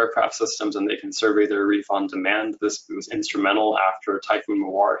aircraft systems, and they can survey their reef on demand. This was instrumental after Typhoon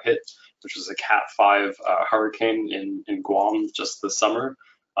Mawar hit, which was a Cat 5 hurricane in Guam just this summer.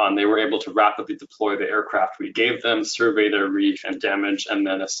 They were able to rapidly deploy the aircraft we gave them, survey their reef and damage, and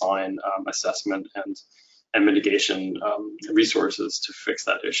then assign assessment and mitigation resources to fix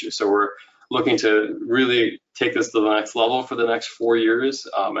that issue. So we're looking to really take this to the next level for the next 4 years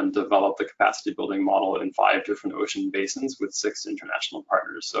and develop the capacity building model in 5 different ocean basins with 6 international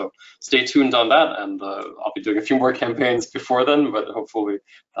partners. So stay tuned on that, and I'll be doing a few more campaigns before then, but hopefully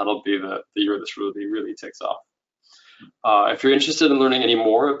that'll be the year this really takes off. If you're interested in learning any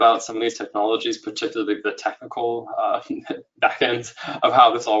more about some of these technologies, particularly the technical back end of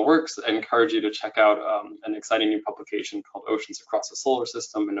how this all works, I encourage you to check out an exciting new publication called Oceans Across the Solar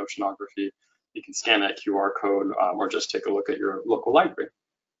System in Oceanography. you can scan that QR code or just take a look at your local library.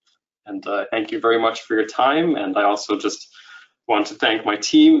 And thank you very much for your time. And I also just want to thank my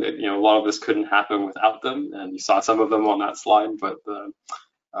team. You know, a lot of this couldn't happen without them, and you saw some of them on that slide, but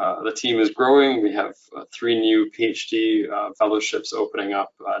the team is growing. We have 3 new PhD fellowships opening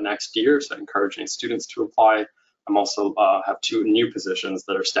up next year, so encouraging students to apply. I'm also have 2 new positions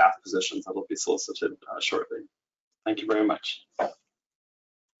that are staff positions that will be solicited shortly. Thank you very much.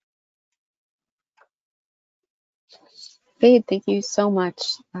 Ved, thank you so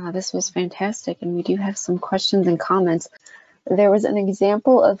much. This was fantastic, and we do have some questions and comments. There was an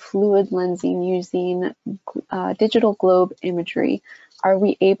example of fluid lensing using digital globe imagery. Are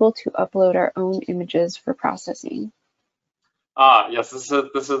we able to upload our own images for processing? Yes, this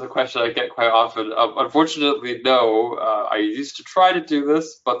is a question I get quite often. Unfortunately, no. I used to try to do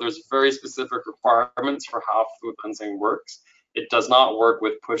this, but there's very specific requirements for how fluid lensing works. It does not work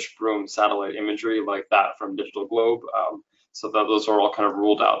with push broom satellite imagery like that from digital globe. So that those are all kind of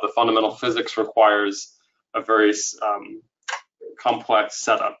ruled out. The fundamental physics requires a very complex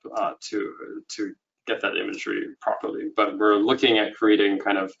setup to get that imagery properly. But we're looking at creating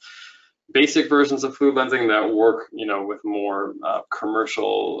kind of basic versions of fluid lensing that work, you know, with more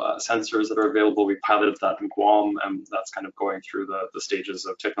commercial sensors that are available. We piloted that in Guam, and that's kind of going through the stages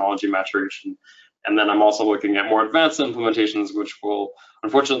of technology maturation. And then I'm also looking at more advanced implementations, which will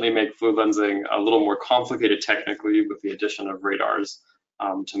unfortunately make fluid lensing a little more complicated technically with the addition of radars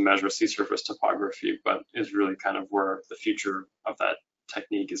to measure sea surface topography, but is really kind of where the future of that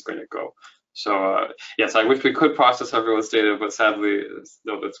technique is going to go. So yes, I wish we could process everyone's data, but sadly,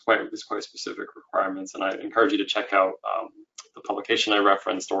 no, it's quite specific requirements. And I encourage you to check out the publication I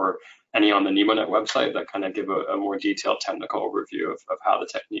referenced or any on the NemoNet website that kind of give a more detailed technical overview of how the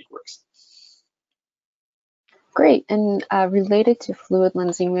technique works. Great, and related to fluid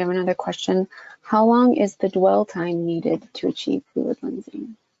lensing, we have another question. How long is the dwell time needed to achieve fluid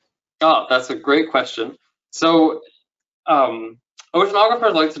lensing? Oh, that's a great question. So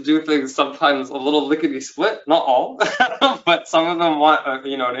oceanographers like to do things sometimes a little lickety-split, not all, but some of them want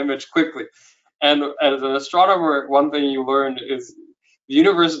you know, an image quickly. And as an astronomer, one thing you learn is the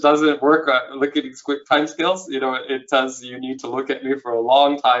universe doesn't work at lickety-split timescales. You know, it says you need to look at me for a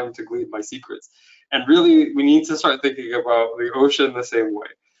long time to glean my secrets. And really, we need to start thinking about the ocean the same way.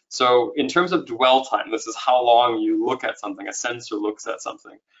 So in terms of dwell time, this is how long you look at something, a sensor looks at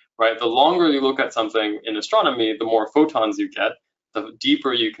something, right? The longer you look at something in astronomy, the more photons you get, the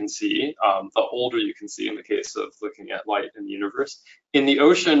deeper you can see, the older you can see in the case of looking at light in the universe. In the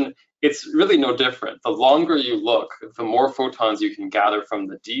ocean, it's really no different. The longer you look, the more photons you can gather from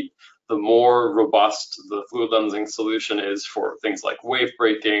the deep, the more robust the fluid lensing solution is for things like wave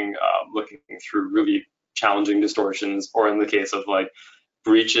breaking, looking through really challenging distortions, or in the case of like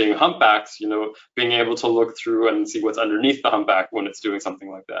breaching humpbacks, you know, being able to look through and see what's underneath the humpback when it's doing something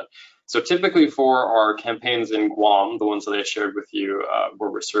like that. So typically for our campaigns in Guam, the ones that I shared with you, where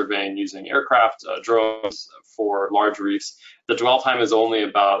we're surveying using aircraft, drones for large reefs, the dwell time is only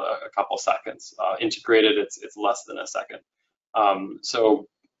about a couple seconds. Integrated, it's less than a second. So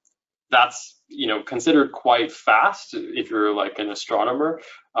that's, you know, considered quite fast if you're like an astronomer.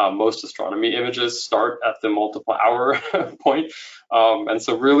 Most astronomy images start at the multiple hour point. And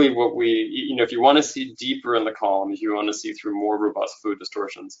so really what we, you know, if you want to see deeper in the column, if you want to see through more robust fluid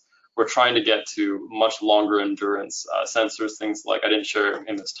distortions, we're trying to get to much longer endurance sensors, things like I didn't share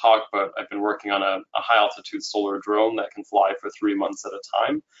in this talk, but I've been working on a high altitude solar drone that can fly for 3 months at a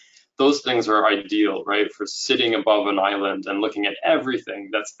time. Those things are ideal, right, for sitting above an island and looking at everything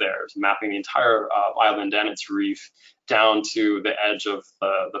that's there, mapping the entire island and its reef down to the edge of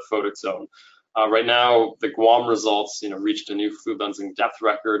the photic zone. Right now, the Guam results, you know, reached a new fluid lensing depth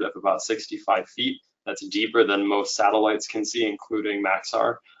record of about 65 feet. That's deeper than most satellites can see, including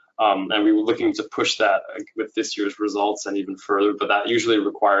Maxar. And we were looking to push that with this year's results and even further, but that usually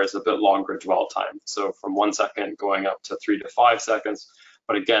requires a bit longer dwell time. So from 1 second going up to 3 to 5 seconds.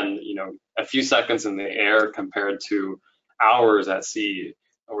 But again, you know, a few seconds in the air compared to hours at sea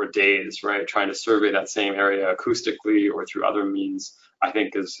or days, right? Trying to survey that same area acoustically or through other means, I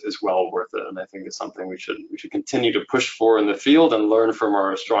think is well worth it. And I think it's something we should continue to push for in the field and learn from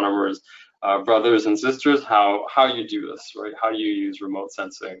our astronomers, brothers and sisters, how you do this, right? How do you use remote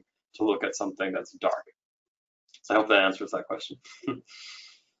sensing to look at something that's dark? So I hope that answers that question.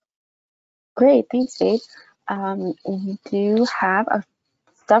 Great, thanks, Dave. We do have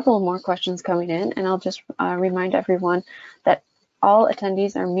several more questions coming in, and I'll just remind everyone that all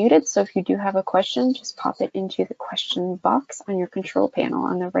attendees are muted, so if you do have a question, just pop it into the question box on your control panel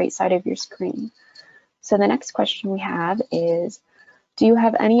on the right side of your screen. So the next question we have is, Do you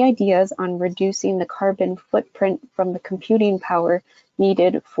have any ideas on reducing the carbon footprint from the computing power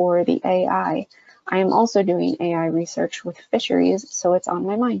needed for the AI? I am also doing AI research with fisheries, so it's on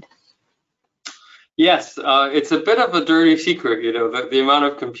my mind. Yes, it's a bit of a dirty secret, you know, the amount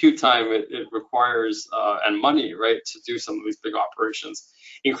of compute time it requires and money, right, to do some of these big operations.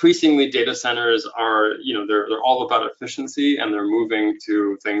 Increasingly, data centers are, you know, they're all about efficiency, and they're moving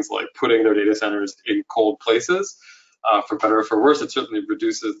to things like putting their data centers in cold places. For better or for worse, it certainly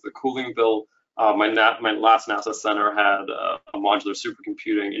reduces the cooling bill. My last NASA center had a modular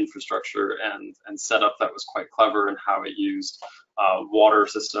supercomputing infrastructure and setup that was quite clever in how it used water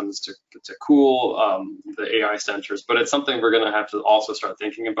systems to cool the AI centers. But it's something we're going to have to also start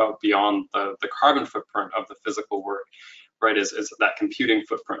thinking about beyond the carbon footprint of the physical work, right? Is that computing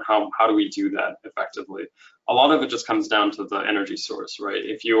footprint? How do we do that effectively? A lot of it just comes down to the energy source, right?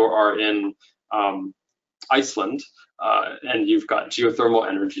 If you are in Iceland and you've got geothermal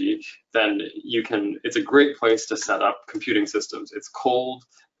energy, then it's a great place to set up computing systems. It's cold,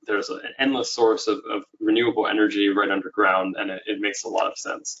 there's an endless source of renewable energy right underground, and it makes a lot of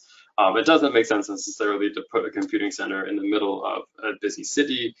sense. It doesn't make sense necessarily to put a computing center in the middle of a busy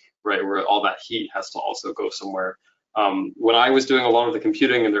city, right, where all that heat has to also go somewhere. When I was doing a lot of the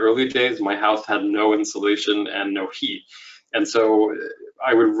computing in the early days, my house had no insulation and no heat. And so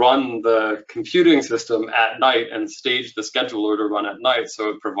I would run the computing system at night and stage the scheduler to run at night,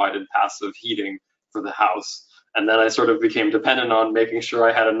 so it provided passive heating for the house. And then I sort of became dependent on making sure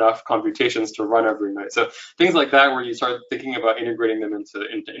I had enough computations to run every night. So things like that, where you start thinking about integrating them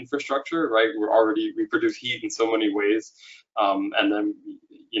into infrastructure, right? We produce heat in so many ways, and then,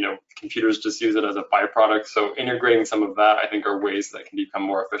 you know, computers just use it as a byproduct. So integrating some of that, I think, are ways that can become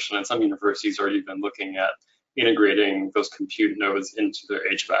more efficient. And some universities are even looking at integrating those compute nodes into their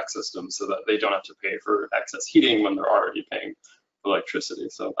HVAC system so that they don't have to pay for excess heating when they're already paying for electricity.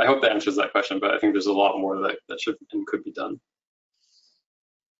 So I hope that answers that question, but I think there's a lot more that should and could be done.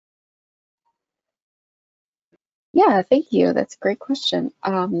 Yeah, thank you. That's a great question.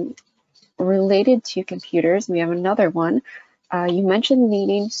 Related to computers, we have another one. You mentioned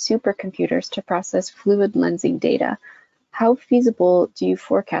needing supercomputers to process fluid lensing data. How feasible do you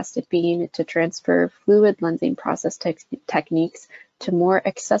forecast it being to transfer fluid lensing process techniques to more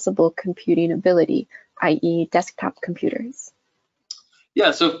accessible computing ability, i.e. desktop computers?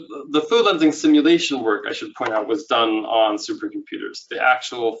 Yeah, so the fluid lensing simulation work, I should point out, was done on supercomputers. The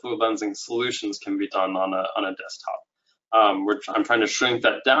actual fluid lensing solutions can be done on a desktop. I'm trying to shrink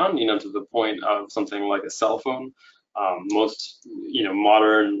that down, you know, to the point of something like a cell phone. Most, you know,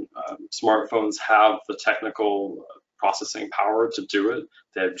 modern smartphones have the technical processing power to do it.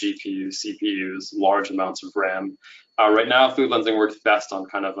 They have GPUs, CPUs, large amounts of RAM. Right now, fluid lensing works best on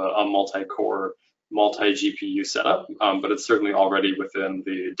kind of a multi-core, multi-GPU setup, but it's certainly already within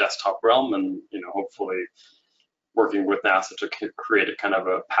the desktop realm, and, you know, hopefully working with NASA to create a kind of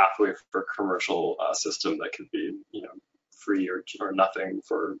a pathway for commercial system that could be, you know, free or nothing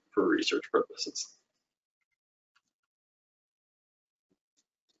for research purposes.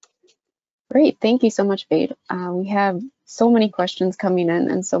 Great, thank you so much, Ved. We have so many questions coming in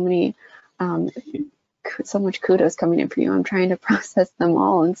and so much kudos coming in for you. I'm trying to process them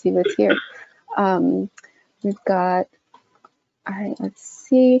all and see what's here. We've got, all right, let's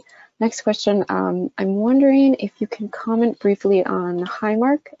see. Next question. I'm wondering if you can comment briefly on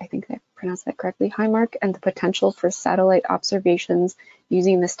HIMARC, I think I pronounced that correctly, HIMARC, and the potential for satellite observations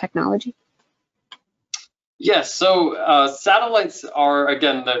using this technology. Yes, so satellites are,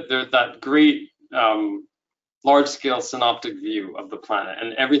 again, they're that great large-scale synoptic view of the planet,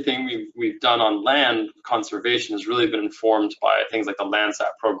 and everything we've done on land conservation has really been informed by things like the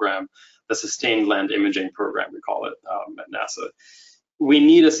Landsat program, the Sustained Land Imaging Program, we call it at NASA. We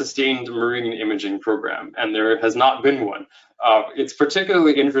need a sustained marine imaging program, and there has not been one. It's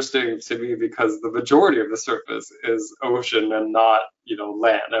particularly interesting to me because the majority of the surface is ocean and not, you know,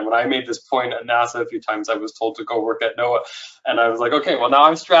 land. And when I made this point at NASA a few times, I was told to go work at NOAA, and I was like, okay, well, now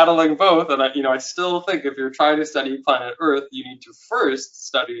I'm straddling both. And I still think if you're trying to study planet Earth, you need to first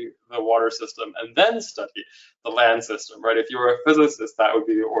study the water system and then study the land system, right? If you were a physicist, that would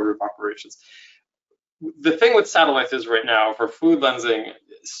be the order of operations. The thing with satellites is right now for fluid lensing,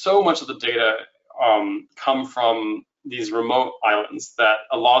 so much of the data come from these remote islands that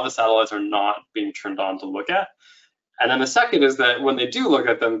a lot of the satellites are not being turned on to look at. And then the second is that when they do look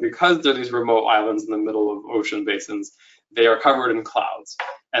at them, because they're these remote islands in the middle of ocean basins, they are covered in clouds.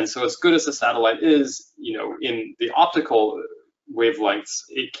 And so as good as the satellite is, you know, in the optical wavelengths,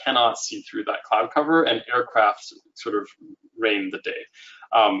 it cannot see through that cloud cover, and aircraft sort of reign the day.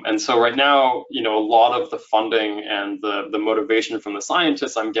 And so right now, a lot of the funding and the motivation from the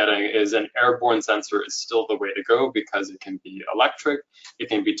scientists I'm getting is an airborne sensor is still the way to go because it can be electric, it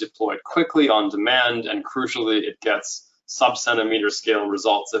can be deployed quickly on demand, and crucially, it gets sub-centimeter scale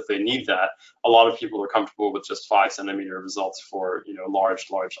results if they need that. A lot of people are comfortable with just 5-centimeter results for large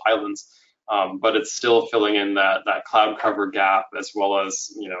islands, but it's still filling in that cloud cover gap, as well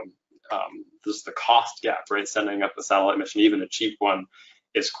as just the cost gap, right? Sending up a satellite mission, even a cheap one,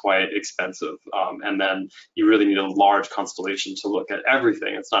 is quite expensive, and then you really need a large constellation to look at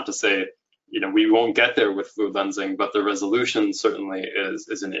everything. It's not to say we won't get there with fluid lensing, but the resolution certainly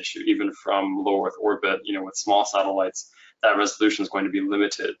is an issue. Even from low Earth orbit, with small satellites, that resolution is going to be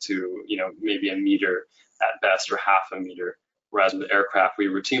limited to maybe a meter at best, or half a meter. Whereas with aircraft, we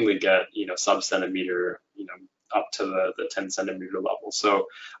routinely get sub-centimeter, up to the 10-centimeter level. So,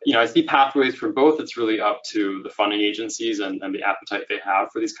 I see pathways for both. It's really up to the funding agencies and the appetite they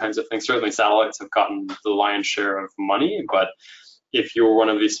have for these kinds of things. Certainly satellites have gotten the lion's share of money, but if you're one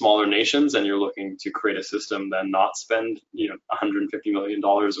of these smaller nations and you're looking to create a system, then not spend $150 million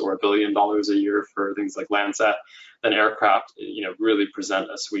or $1 billion a year for things like Landsat, then aircraft really present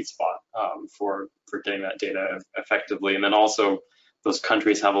a sweet spot for getting that data effectively. And then also those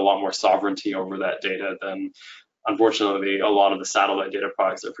countries have a lot more sovereignty over that data than, unfortunately, a lot of the satellite data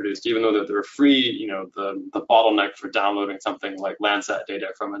products are produced. Even though they're free, the bottleneck for downloading something like Landsat data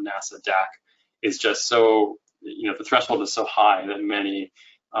from a NASA DAC is just so, the threshold is so high that many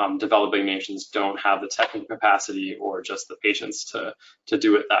developing nations don't have the technical capacity or just the patience to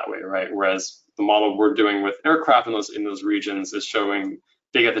do it that way, right? Whereas the model we're doing with aircraft in those regions is showing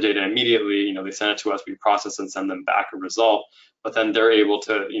they get the data immediately, they send it to us, we process and send them back a result, but then they're able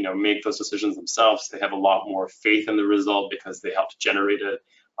to, make those decisions themselves. They have a lot more faith in the result because they helped generate it.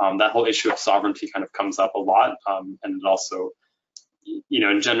 That whole issue of sovereignty kind of comes up a lot, and it also,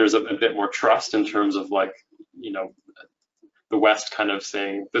 engenders a bit more trust in terms of the West kind of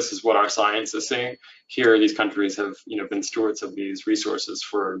saying, this is what our science is saying. Here, these countries have, been stewards of these resources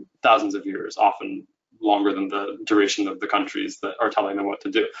for thousands of years, often longer than the duration of the countries that are telling them what to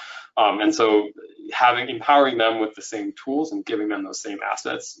do. And so empowering them with the same tools and giving them those same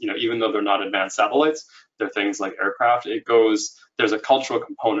assets, even though they're not advanced satellites, they're things like aircraft, there's a cultural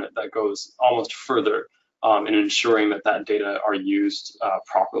component that goes almost further in ensuring that data are used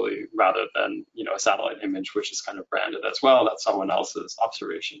properly, rather than a satellite image, which is kind of branded as well, that's someone else's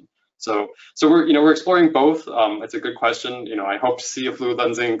observation. So we're exploring both. It's a good question. I hope to see a fluid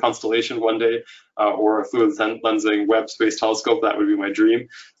lensing constellation one day, or a fluid lensing Webb Space Telescope. That would be my dream.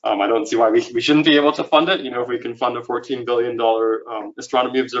 I don't see why we shouldn't be able to fund it. If we can fund a $14 billion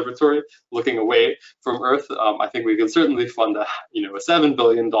astronomy observatory looking away from Earth, I think we can certainly fund a $7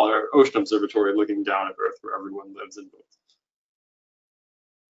 billion ocean observatory looking down at Earth, where everyone lives and moves.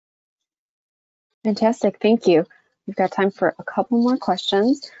 Fantastic, thank you. We've got time for a couple more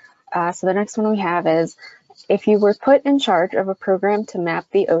questions. So the next one we have is, if you were put in charge of a program to map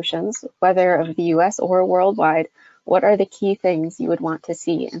the oceans, whether of the US or worldwide, what are the key things you would want to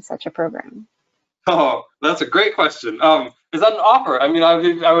see in such a program? Oh, that's a great question. Is that an offer? I mean,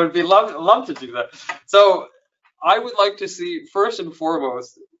 I would be love to do that. So I would like to see, first and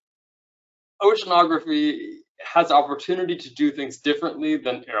foremost, oceanography has opportunity to do things differently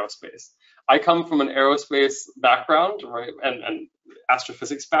than aerospace. I come from an aerospace background, right, and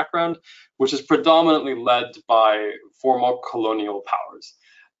astrophysics background, which is predominantly led by former colonial powers.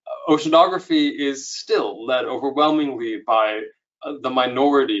 Oceanography is still led overwhelmingly by the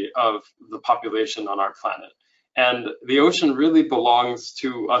minority of the population on our planet. And the ocean really belongs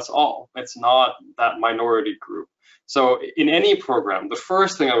to us all. It's not that minority group. So in any program, the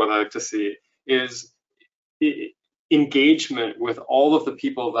first thing I would like to see is engagement with all of the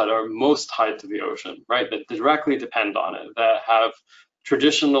people that are most tied to the ocean, right? That directly depend on it, that have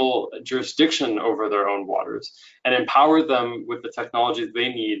traditional jurisdiction over their own waters, and empower them with the technologies they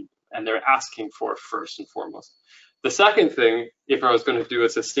need and they're asking for first and foremost. The second thing, if I was going to do a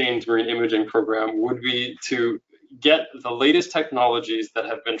sustained marine imaging program, would be to get the latest technologies that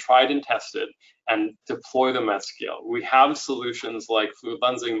have been tried and tested and deploy them at scale. We have solutions like fluid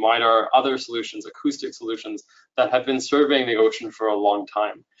lensing, MIDAR, other solutions, acoustic solutions that have been surveying the ocean for a long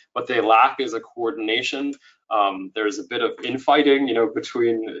time. What they lack is a coordination. There's a bit of infighting,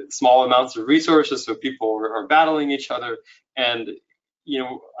 between small amounts of resources, so people are battling each other. And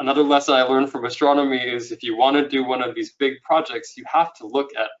another lesson I learned from astronomy is, if you want to do one of these big projects, you have to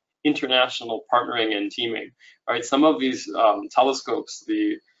look at international partnering and teaming, right? Some of these telescopes,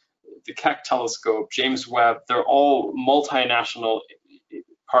 the Keck telescope, James Webb, they're all multinational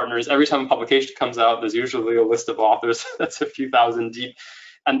partners. Every time a publication comes out, there's usually a list of authors that's a few thousand deep.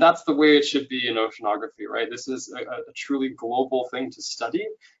 And that's the way it should be in oceanography, right? This is a truly global thing to study.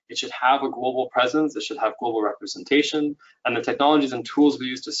 It should have a global presence. It should have global representation. And the technologies and tools we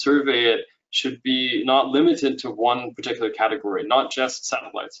use to survey it should be not limited to one particular category, not just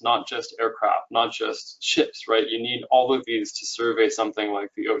satellites, not just aircraft, not just ships, right? You need all of these to survey something like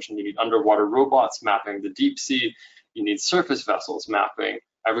the ocean. You need underwater robots mapping the deep sea. You need surface vessels mapping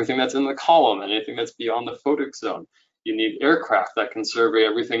everything that's in the column and anything that's beyond the photic zone. You need aircraft that can survey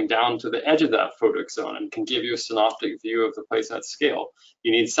everything down to the edge of that photic zone and can give you a synoptic view of the place at scale.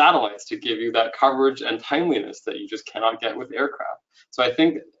 You need satellites to give you that coverage and timeliness that you just cannot get with aircraft. So I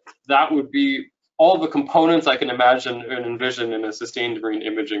think that would be all the components I can imagine and envision in a sustained marine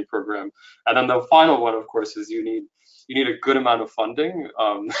imaging program. And then the final one, of course, is you need a good amount of funding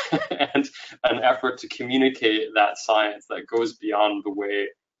and an effort to communicate that science that goes beyond the way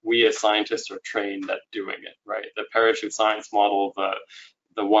we as scientists are trained at doing it, right? The parachute science model,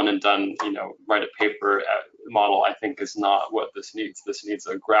 the one and done, write a paper model, I think is not what this needs. This needs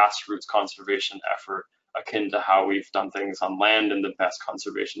a grassroots conservation effort akin to how we've done things on land, and the best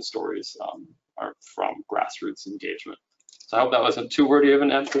conservation stories are from grassroots engagement. So I hope that wasn't too wordy of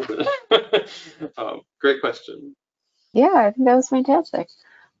an answer, but great question. Yeah, I think that was fantastic.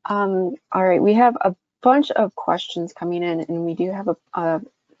 All right, we have a bunch of questions coming in, and we do have a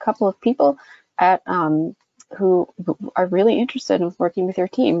couple of people at who are really interested in working with your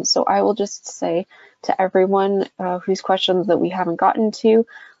team. So I will just say to everyone whose questions that we haven't gotten to,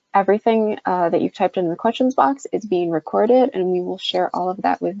 everything that you've typed in the questions box is being recorded, and we will share all of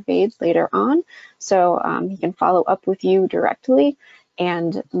that with Ved later on. So he can follow up with you directly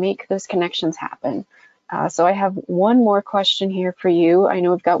and make those connections happen. So I have one more question here for you. I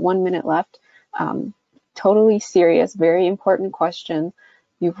know we've got 1 minute left. Totally serious, very important question.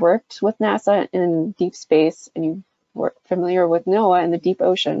 You've worked with NASA in deep space, and you're familiar with NOAA in the deep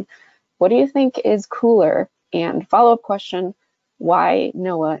ocean. What do you think is cooler? And follow-up question, why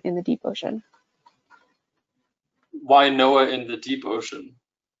NOAA in the deep ocean? Why NOAA in the deep ocean?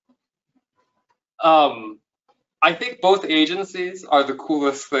 I think both agencies are the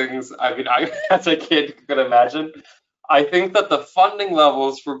coolest things. I mean, I as a kid could imagine. I think that the funding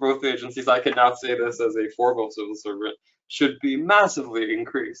levels for both agencies, I can now say this as a former civil servant, should be massively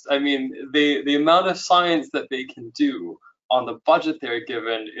increased. I mean, the amount of science that they can do on the budget they're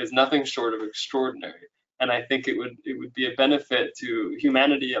given is nothing short of extraordinary. And I think it would be a benefit to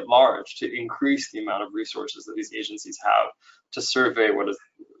humanity at large to increase the amount of resources that these agencies have to survey what is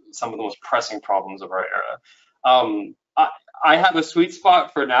some of the most pressing problems of our era. I have a sweet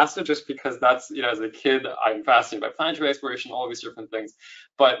spot for NASA just because that's, as a kid, I'm fascinated by planetary exploration, all of these different things.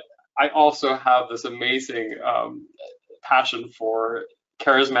 But I also have this amazing passion for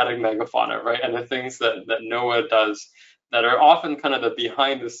charismatic megafauna, right? And the things that NOAA does that are often kind of the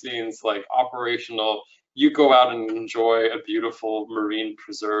behind the scenes, like operational, you go out and enjoy a beautiful marine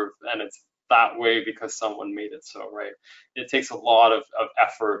preserve, and it's that way because someone made it so, right? It takes a lot of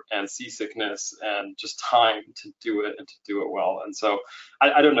effort and seasickness and just time to do it and to do it well. And so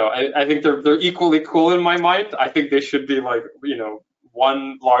I don't know. I think they're equally cool in my mind. I think they should be like,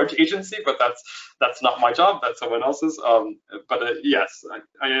 one large agency, but that's not my job. That's someone else's. But yes,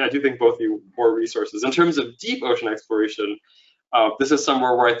 I do think both need more resources. In terms of deep ocean exploration, this is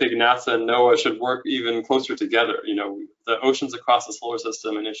somewhere where I think NASA and NOAA should work even closer together. The Oceans Across the Solar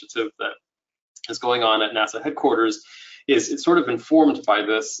System initiative that is going on at NASA headquarters it's sort of informed by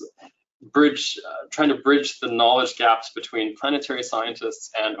this bridge, trying to bridge the knowledge gaps between planetary scientists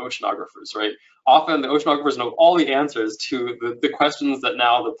and oceanographers, right? Often the oceanographers know all the answers to the questions that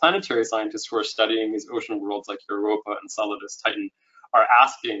now the planetary scientists who are studying these ocean worlds like Europa, Enceladus, Titan are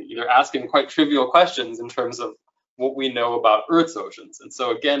asking. They're asking quite trivial questions in terms of what we know about Earth's oceans. And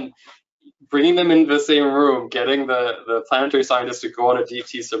so again, bringing them into the same room, getting the planetary scientists to go on a deep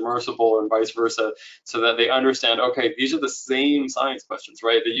sea submersible and vice versa, so that they understand, okay, these are the same science questions,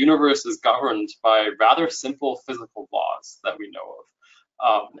 right? The universe is governed by rather simple physical laws that we know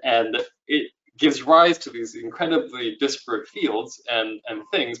of. And it gives rise to these incredibly disparate fields and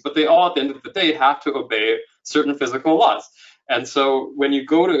things, but they all at the end of the day have to obey certain physical laws. And so when you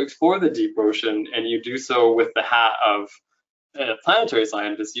go to explore the deep ocean and you do so with the hat of a planetary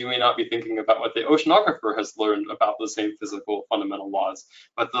scientist, you may not be thinking about what the oceanographer has learned about the same physical fundamental laws,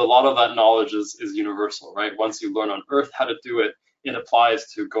 but a lot of that knowledge is universal, right? Once you learn on Earth how to do it, it applies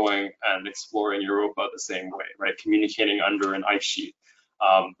to going and exploring Europa the same way, right? Communicating under an ice sheet,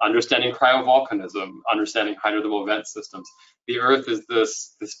 understanding cryovolcanism, understanding hydrothermal vent systems. The Earth is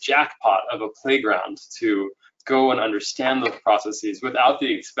this jackpot of a playground to go and understand those processes without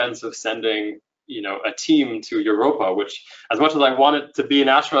the expense of sending, you know, a team to Europa, which, as much as I wanted to be an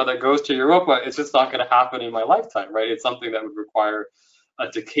astronaut that goes to Europa, it's just not going to happen in my lifetime, right? It's something that would require a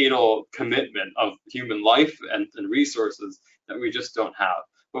decadal commitment of human life and resources that we just don't have.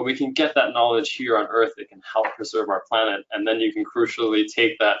 But we can get that knowledge here on Earth. It can help preserve our planet, and then you can crucially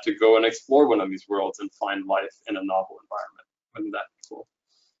take that to go and explore one of these worlds and find life in a novel environment. Wouldn't that be cool?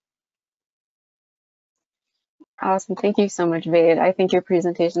 Awesome. Thank you so much, Ved. I think your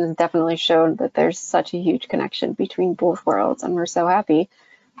presentation has definitely shown that there's such a huge connection between both worlds, and we're so happy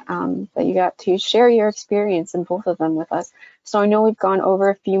that you got to share your experience in both of them with us. So I know we've gone over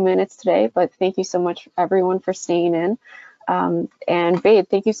a few minutes today, but thank you so much, everyone, for staying in. And Ved,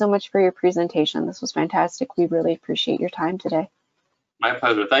 thank you so much for your presentation. This was fantastic. We really appreciate your time today. My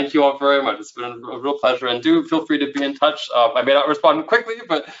pleasure. Thank you all very much. It's been a real pleasure, and do feel free to be in touch. I may not respond quickly,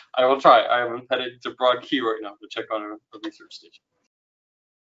 but I will try. I am headed to Broad Key right now to check on a research station.